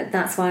maybe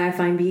that's why I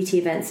find beauty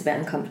events a bit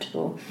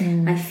uncomfortable.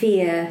 I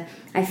fear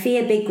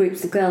big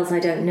groups of girls I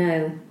don't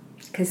know,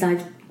 because I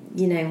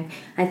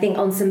think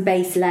on some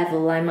base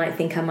level I might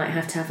think I might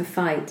have to have a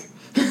fight.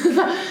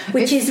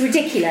 Which is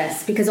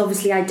ridiculous, because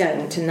obviously I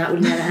don't, and that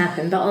would never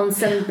happen. But on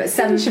some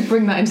you should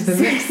bring that into the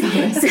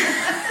mix.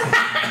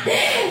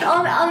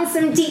 on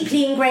some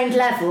deeply ingrained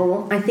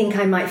level, I think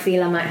I might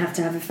feel I might have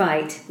to have a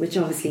fight, which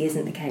obviously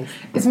isn't the case.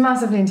 It's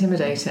massively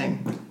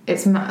intimidating.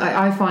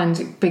 I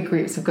find big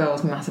groups of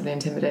girls massively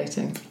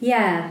intimidating.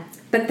 Yeah,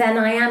 but then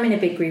I am in a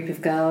big group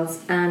of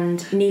girls,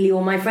 and nearly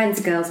all my friends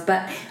are girls,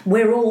 but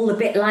we're all a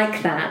bit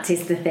like that,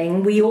 is the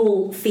thing. We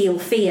all feel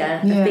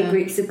fear of big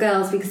groups of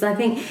girls, because I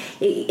think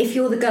if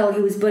you're the girl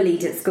who was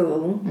bullied at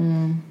school,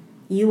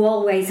 you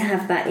always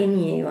have that in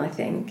you, I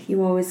think.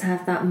 You always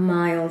have that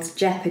mild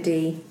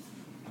jeopardy.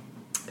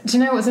 Do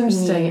you know what's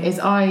interesting is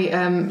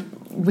I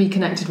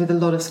reconnected with a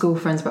lot of school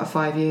friends about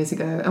 5 years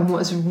ago, and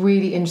what's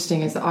really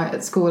interesting is that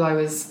at school I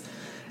was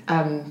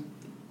not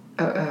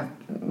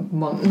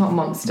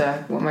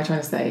monster, what am I trying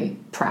to say,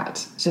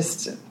 prat,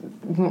 just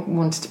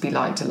wanted to be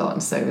liked a lot,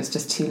 and so it was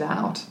just too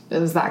loud. It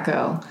was that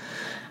girl.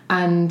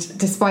 And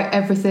despite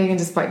everything and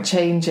despite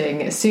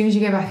changing, as soon as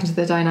you go back into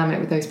the dynamic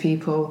with those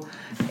people,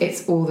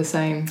 it's all the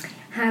same.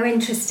 How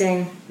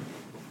interesting.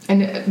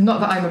 And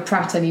not that I'm a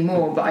prat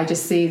anymore, but I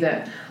just see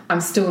that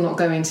I'm still not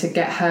going to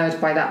get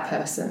heard by that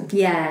person.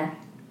 Yeah.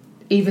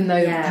 Even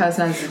though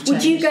personalities have changed.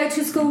 Would you go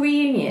to a school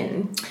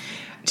reunion?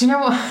 Do you know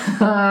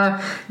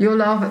what? You'll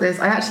laugh at this.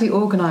 I actually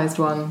organised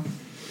one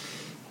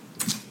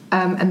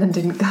and then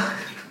didn't go.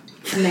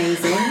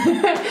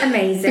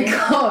 Amazing.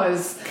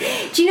 Because...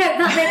 Do you know,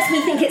 that makes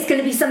me think it's going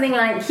to be something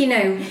like, you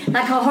know,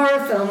 like a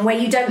horror film where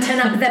you don't turn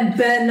up and then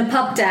burn the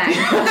pub down.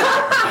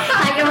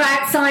 Like you're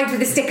outside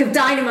with a stick of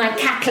dynamite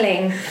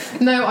cackling.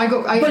 No,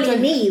 bully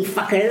me, you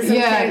fuckers.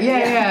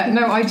 Yeah.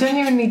 No, I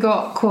genuinely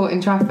got caught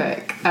in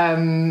traffic,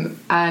 and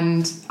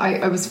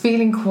I was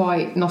feeling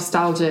quite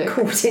nostalgic.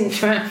 Caught in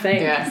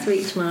traffic. Yeah.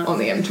 Sweet smart. On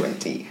the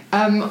M20.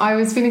 I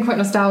was feeling quite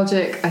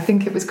nostalgic. I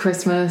think it was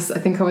Christmas. I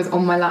think I was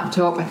on my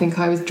laptop. I think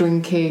I was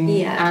drinking.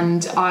 Yeah.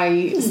 And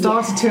I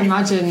started to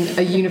imagine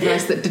a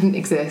universe that didn't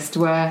exist,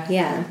 where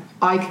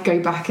I could go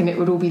back and it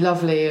would all be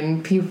lovely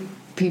and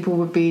people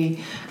would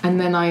be... And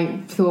then I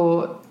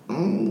thought,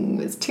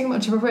 it's too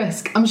much of a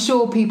risk. I'm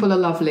sure people are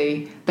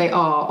lovely. They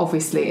are,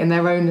 obviously, in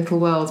their own little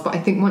worlds. But I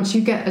think once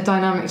you get a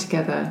dynamic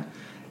together...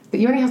 But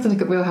you only have to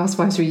look at Real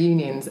Housewives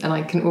reunions, and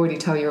I can already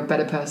tell you're a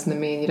better person than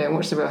me and you don't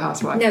watch the Real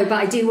Housewives. No, but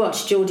I do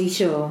watch Geordie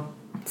Shore,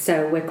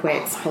 so we're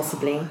quits,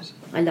 possibly.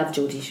 I love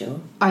Geordie Shore.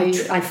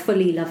 I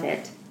fully love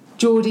it.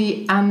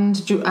 Geordie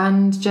and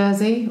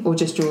Jersey, or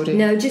just Geordie?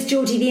 No, just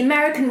Geordie. The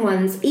American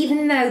ones,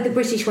 even though the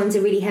British ones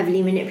are really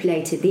heavily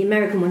manipulated, the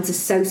American ones are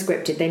so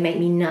scripted, they make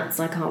me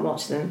nuts. I can't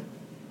watch them.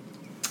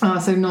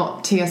 So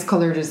not T.S.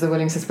 Coleridge's The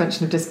Willing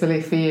Suspension of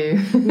Disbelief for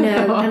you?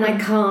 No, and I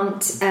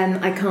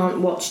can't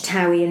watch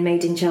Towie and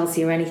Made in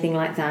Chelsea or anything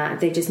like that.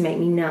 They just make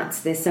me nuts.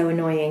 They're so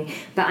annoying.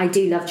 But I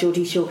do love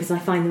Geordie Shore because I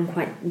find them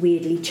quite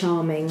weirdly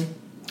charming.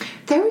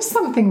 There is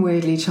something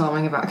weirdly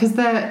charming about, because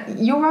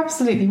you're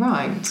absolutely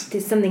right.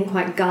 There's something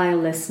quite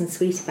guileless and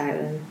sweet about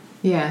them.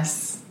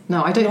 Yes.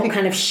 No, I don't think... Not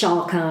kind of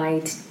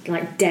shark-eyed,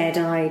 like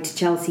dead-eyed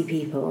Chelsea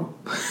people.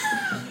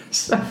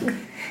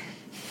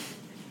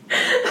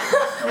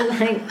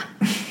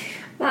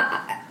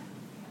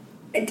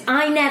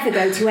 I never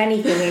go to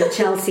anything in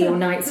Chelsea or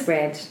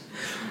Knightsbridge.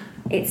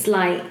 It's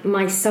like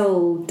my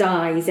soul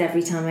dies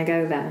every time I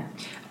go there.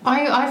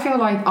 I feel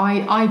like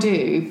I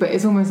do, but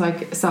it's almost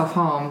like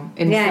self-harm.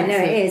 It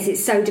is.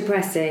 It's so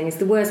depressing. It's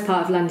the worst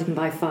part of London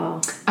by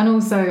far. And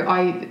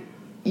also,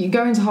 you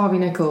go into Harvey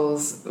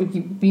Nichols,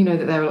 you know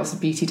that there are lots of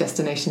beauty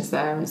destinations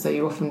there, and so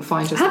you often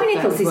find yourself Harvey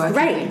Nichols is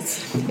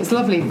great. It's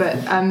lovely, but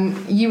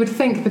you would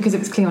think because it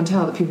was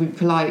clientele that people would be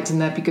polite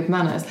and there'd be good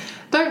manners.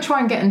 Don't try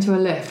and get into a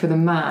lift with a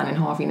man in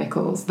Harvey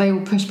Nichols. They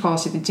will push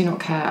past you. They do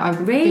not care.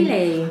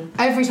 Really?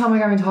 Every time I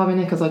go into Harvey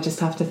Nichols, I just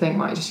have to think,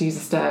 right, just use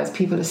the stairs.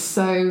 People are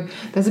so...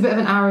 There's a bit of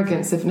an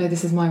arrogance of, no,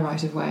 this is my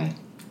right of way.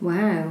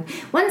 Wow.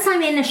 Once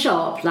I'm in a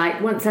shop,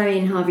 once I'm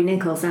in Harvey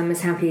Nichols, I'm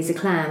as happy as a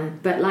clam.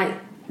 But,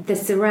 the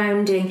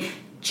surrounding...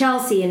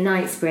 Chelsea and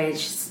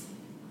Knightsbridge,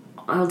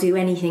 I'll do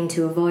anything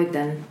to avoid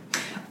them.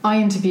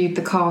 I interviewed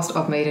the cast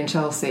of Made in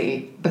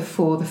Chelsea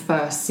before the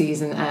first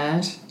season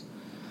aired.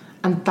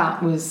 And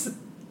that was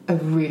a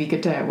really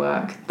good day at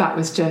work. That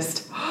was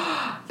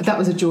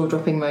a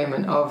jaw-dropping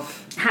moment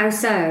of... How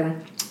so?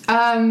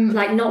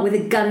 Like, not with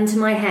a gun to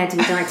my head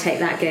would I take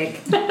that gig.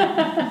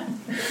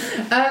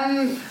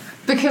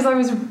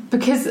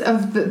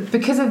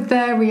 Because of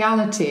their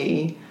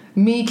reality,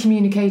 me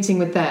communicating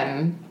with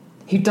them,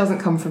 who doesn't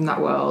come from that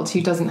world,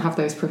 who doesn't have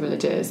those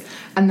privileges,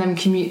 and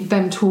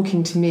them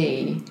talking to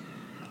me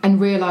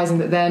and realising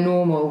that their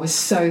normal was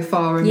so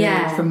far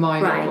removed from my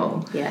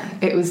normal. Yeah.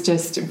 It was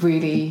just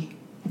really,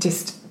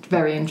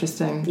 very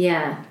interesting.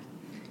 Yeah.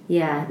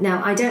 Yeah.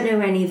 Now, I don't know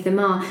where any of them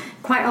are.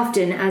 Quite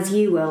often, as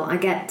you will, I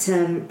get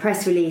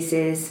press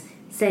releases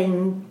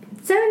saying...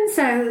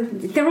 So-and-so,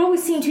 there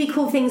always seem to be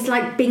cool things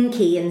like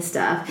Binky and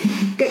stuff.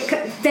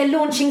 They're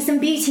launching some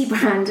beauty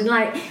brand, and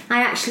I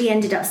actually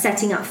ended up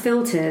setting up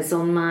filters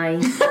on my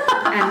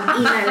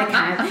email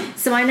account.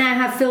 So I now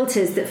have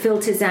filters that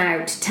filters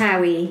out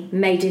Towie,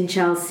 Made in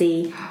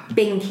Chelsea,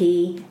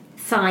 Binky,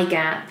 Thigh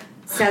Gap,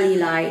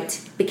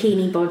 Cellulite,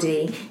 Bikini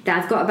Body.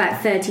 That I've got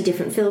about 30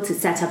 different filters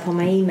set up on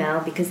my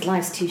email because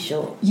life's too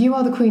short. You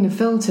are the queen of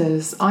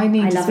filters. I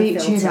need to speak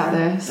to you about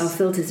this. Oh,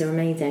 filters are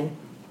amazing.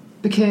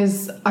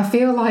 Because I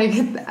feel like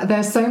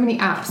there's so many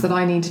apps that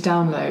I need to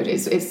download.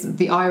 It's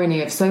the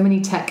irony of so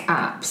many tech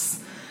apps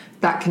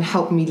that can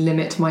help me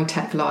limit my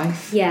tech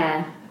life.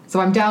 Yeah. So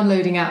I'm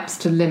downloading apps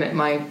to limit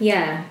my...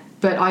 Yeah.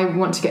 But I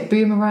want to get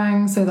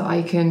Boomerang so that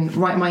I can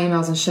write my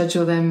emails and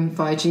schedule them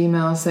via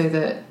Gmail so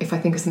that if I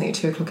think of something at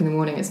 2 o'clock in the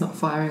morning, it's not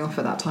firing off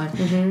at that time.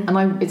 Mm-hmm.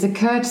 And it's a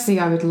courtesy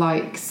I would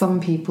like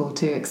some people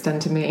to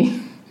extend to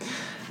me.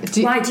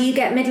 Why do you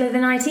get middle of the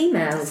night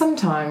emails?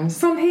 Sometimes.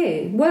 From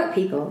who? Work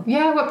people?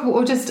 Yeah,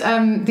 or just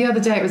the other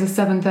day it was a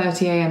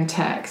 7:30 a.m.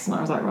 text, and I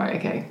was like, right,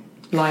 okay,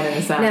 line in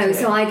the sand. No,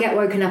 so I get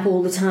woken up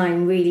all the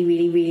time, really,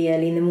 really, really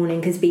early in the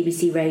morning because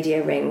BBC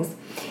Radio rings.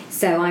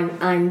 So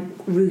I'm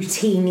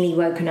routinely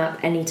woken up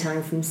any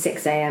time from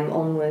 6 a.m.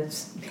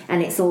 onwards,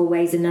 and it's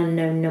always an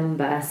unknown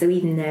number. So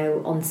even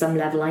though on some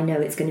level I know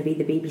it's going to be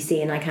the BBC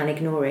and I can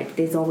ignore it,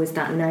 there's always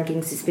that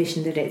nagging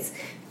suspicion that it's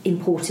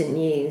important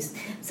news.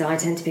 So I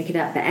tend to pick it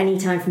up. But any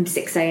time from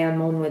 6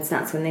 a.m. onwards,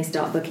 that's when they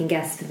start booking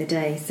guests for the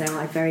day. So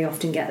I very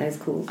often get those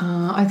calls.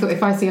 I thought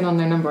if I see an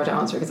unknown number, I don't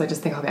answer it because I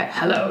just think I'll get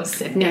hello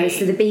Sydney. No,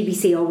 so the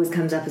BBC always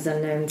comes up as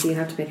unknown, so you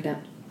have to pick it up.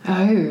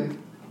 Oh.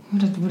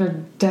 What a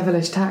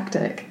devilish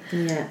tactic.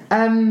 Yeah.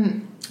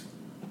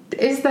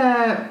 This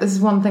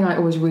is one thing I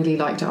always really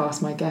like to ask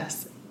my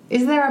guests.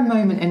 Is there a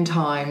moment in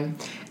time,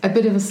 a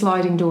bit of a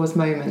sliding doors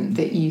moment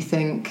that you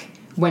think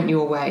went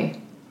your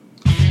way?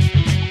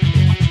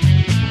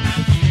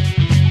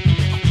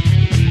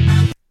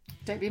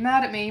 Don't be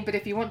mad at me, but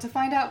if you want to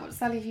find out what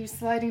Sally Hughes'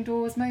 sliding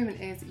doors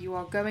moment is, you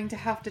are going to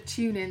have to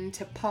tune in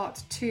to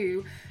part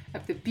 2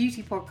 of the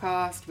Beauty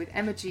Podcast with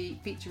Emma G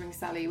featuring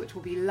Sally, which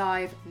will be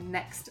live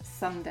next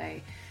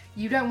Sunday.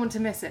 You don't want to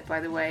miss it,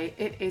 by the way.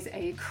 It is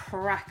a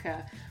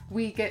cracker.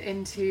 We get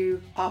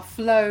into our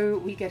flow,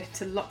 we get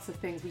into lots of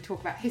things. We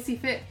talk about hissy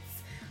fits,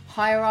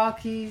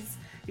 hierarchies,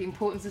 the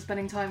importance of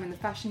spending time in the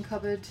fashion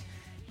cupboard,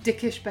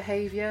 dickish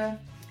behaviour,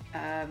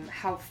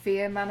 how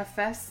fear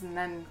manifests, and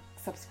then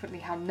subsequently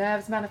how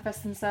nerves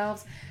manifest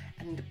themselves,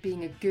 and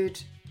being a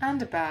good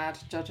and a bad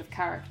judge of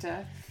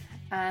character.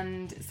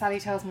 And Sally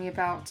tells me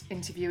about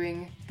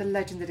interviewing the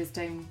legend that is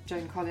Dame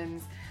Joan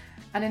Collins,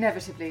 and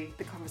inevitably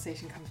the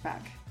conversation comes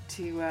back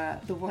to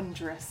the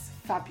wondrous,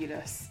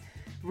 fabulous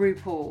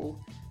RuPaul.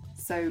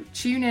 So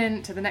tune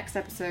in to the next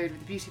episode of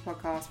the Beauty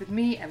Podcast with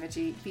me, Emma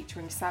G,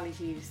 featuring Sally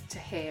Hughes, to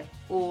hear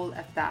all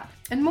of that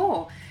and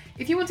more.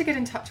 If you want to get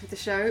in touch with the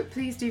show,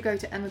 please do go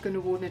to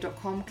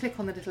emmagunnarwardner.com, click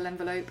on the little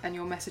envelope, and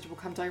your message will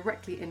come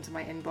directly into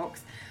my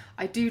inbox.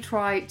 I do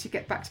try to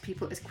get back to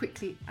people as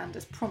quickly and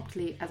as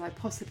promptly as I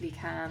possibly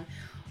can.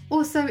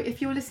 Also,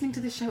 if you're listening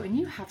to the show and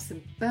you have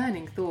some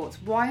burning thoughts,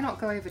 why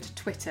not go over to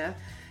Twitter?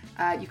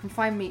 You can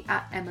find me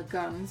at Emma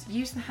Guns.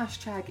 Use the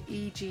hashtag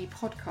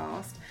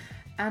EGPodcast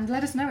and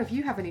let us know if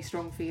you have any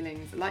strong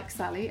feelings, like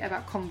Sally,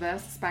 about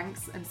Converse,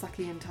 Spanx and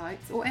Sucky and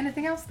Tights, or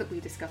anything else that we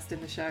discussed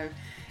in the show.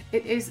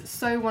 It is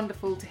so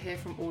wonderful to hear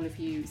from all of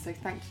you, so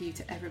thank you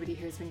to everybody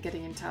who has been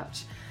getting in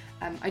touch.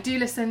 I do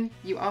listen.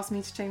 You asked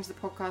me to change the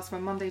podcast from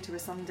a Monday to a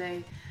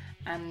Sunday,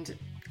 and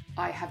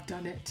I have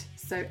done it.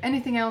 So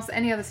anything else,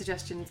 any other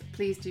suggestions,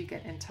 please do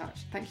get in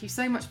touch. Thank you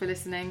so much for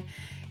listening.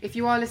 If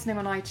you are listening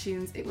on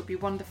iTunes, it would be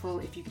wonderful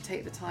if you could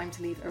take the time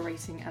to leave a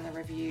rating and a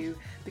review,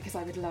 because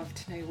I would love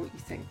to know what you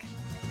think.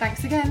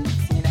 Thanks again.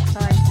 See you next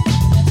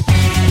time.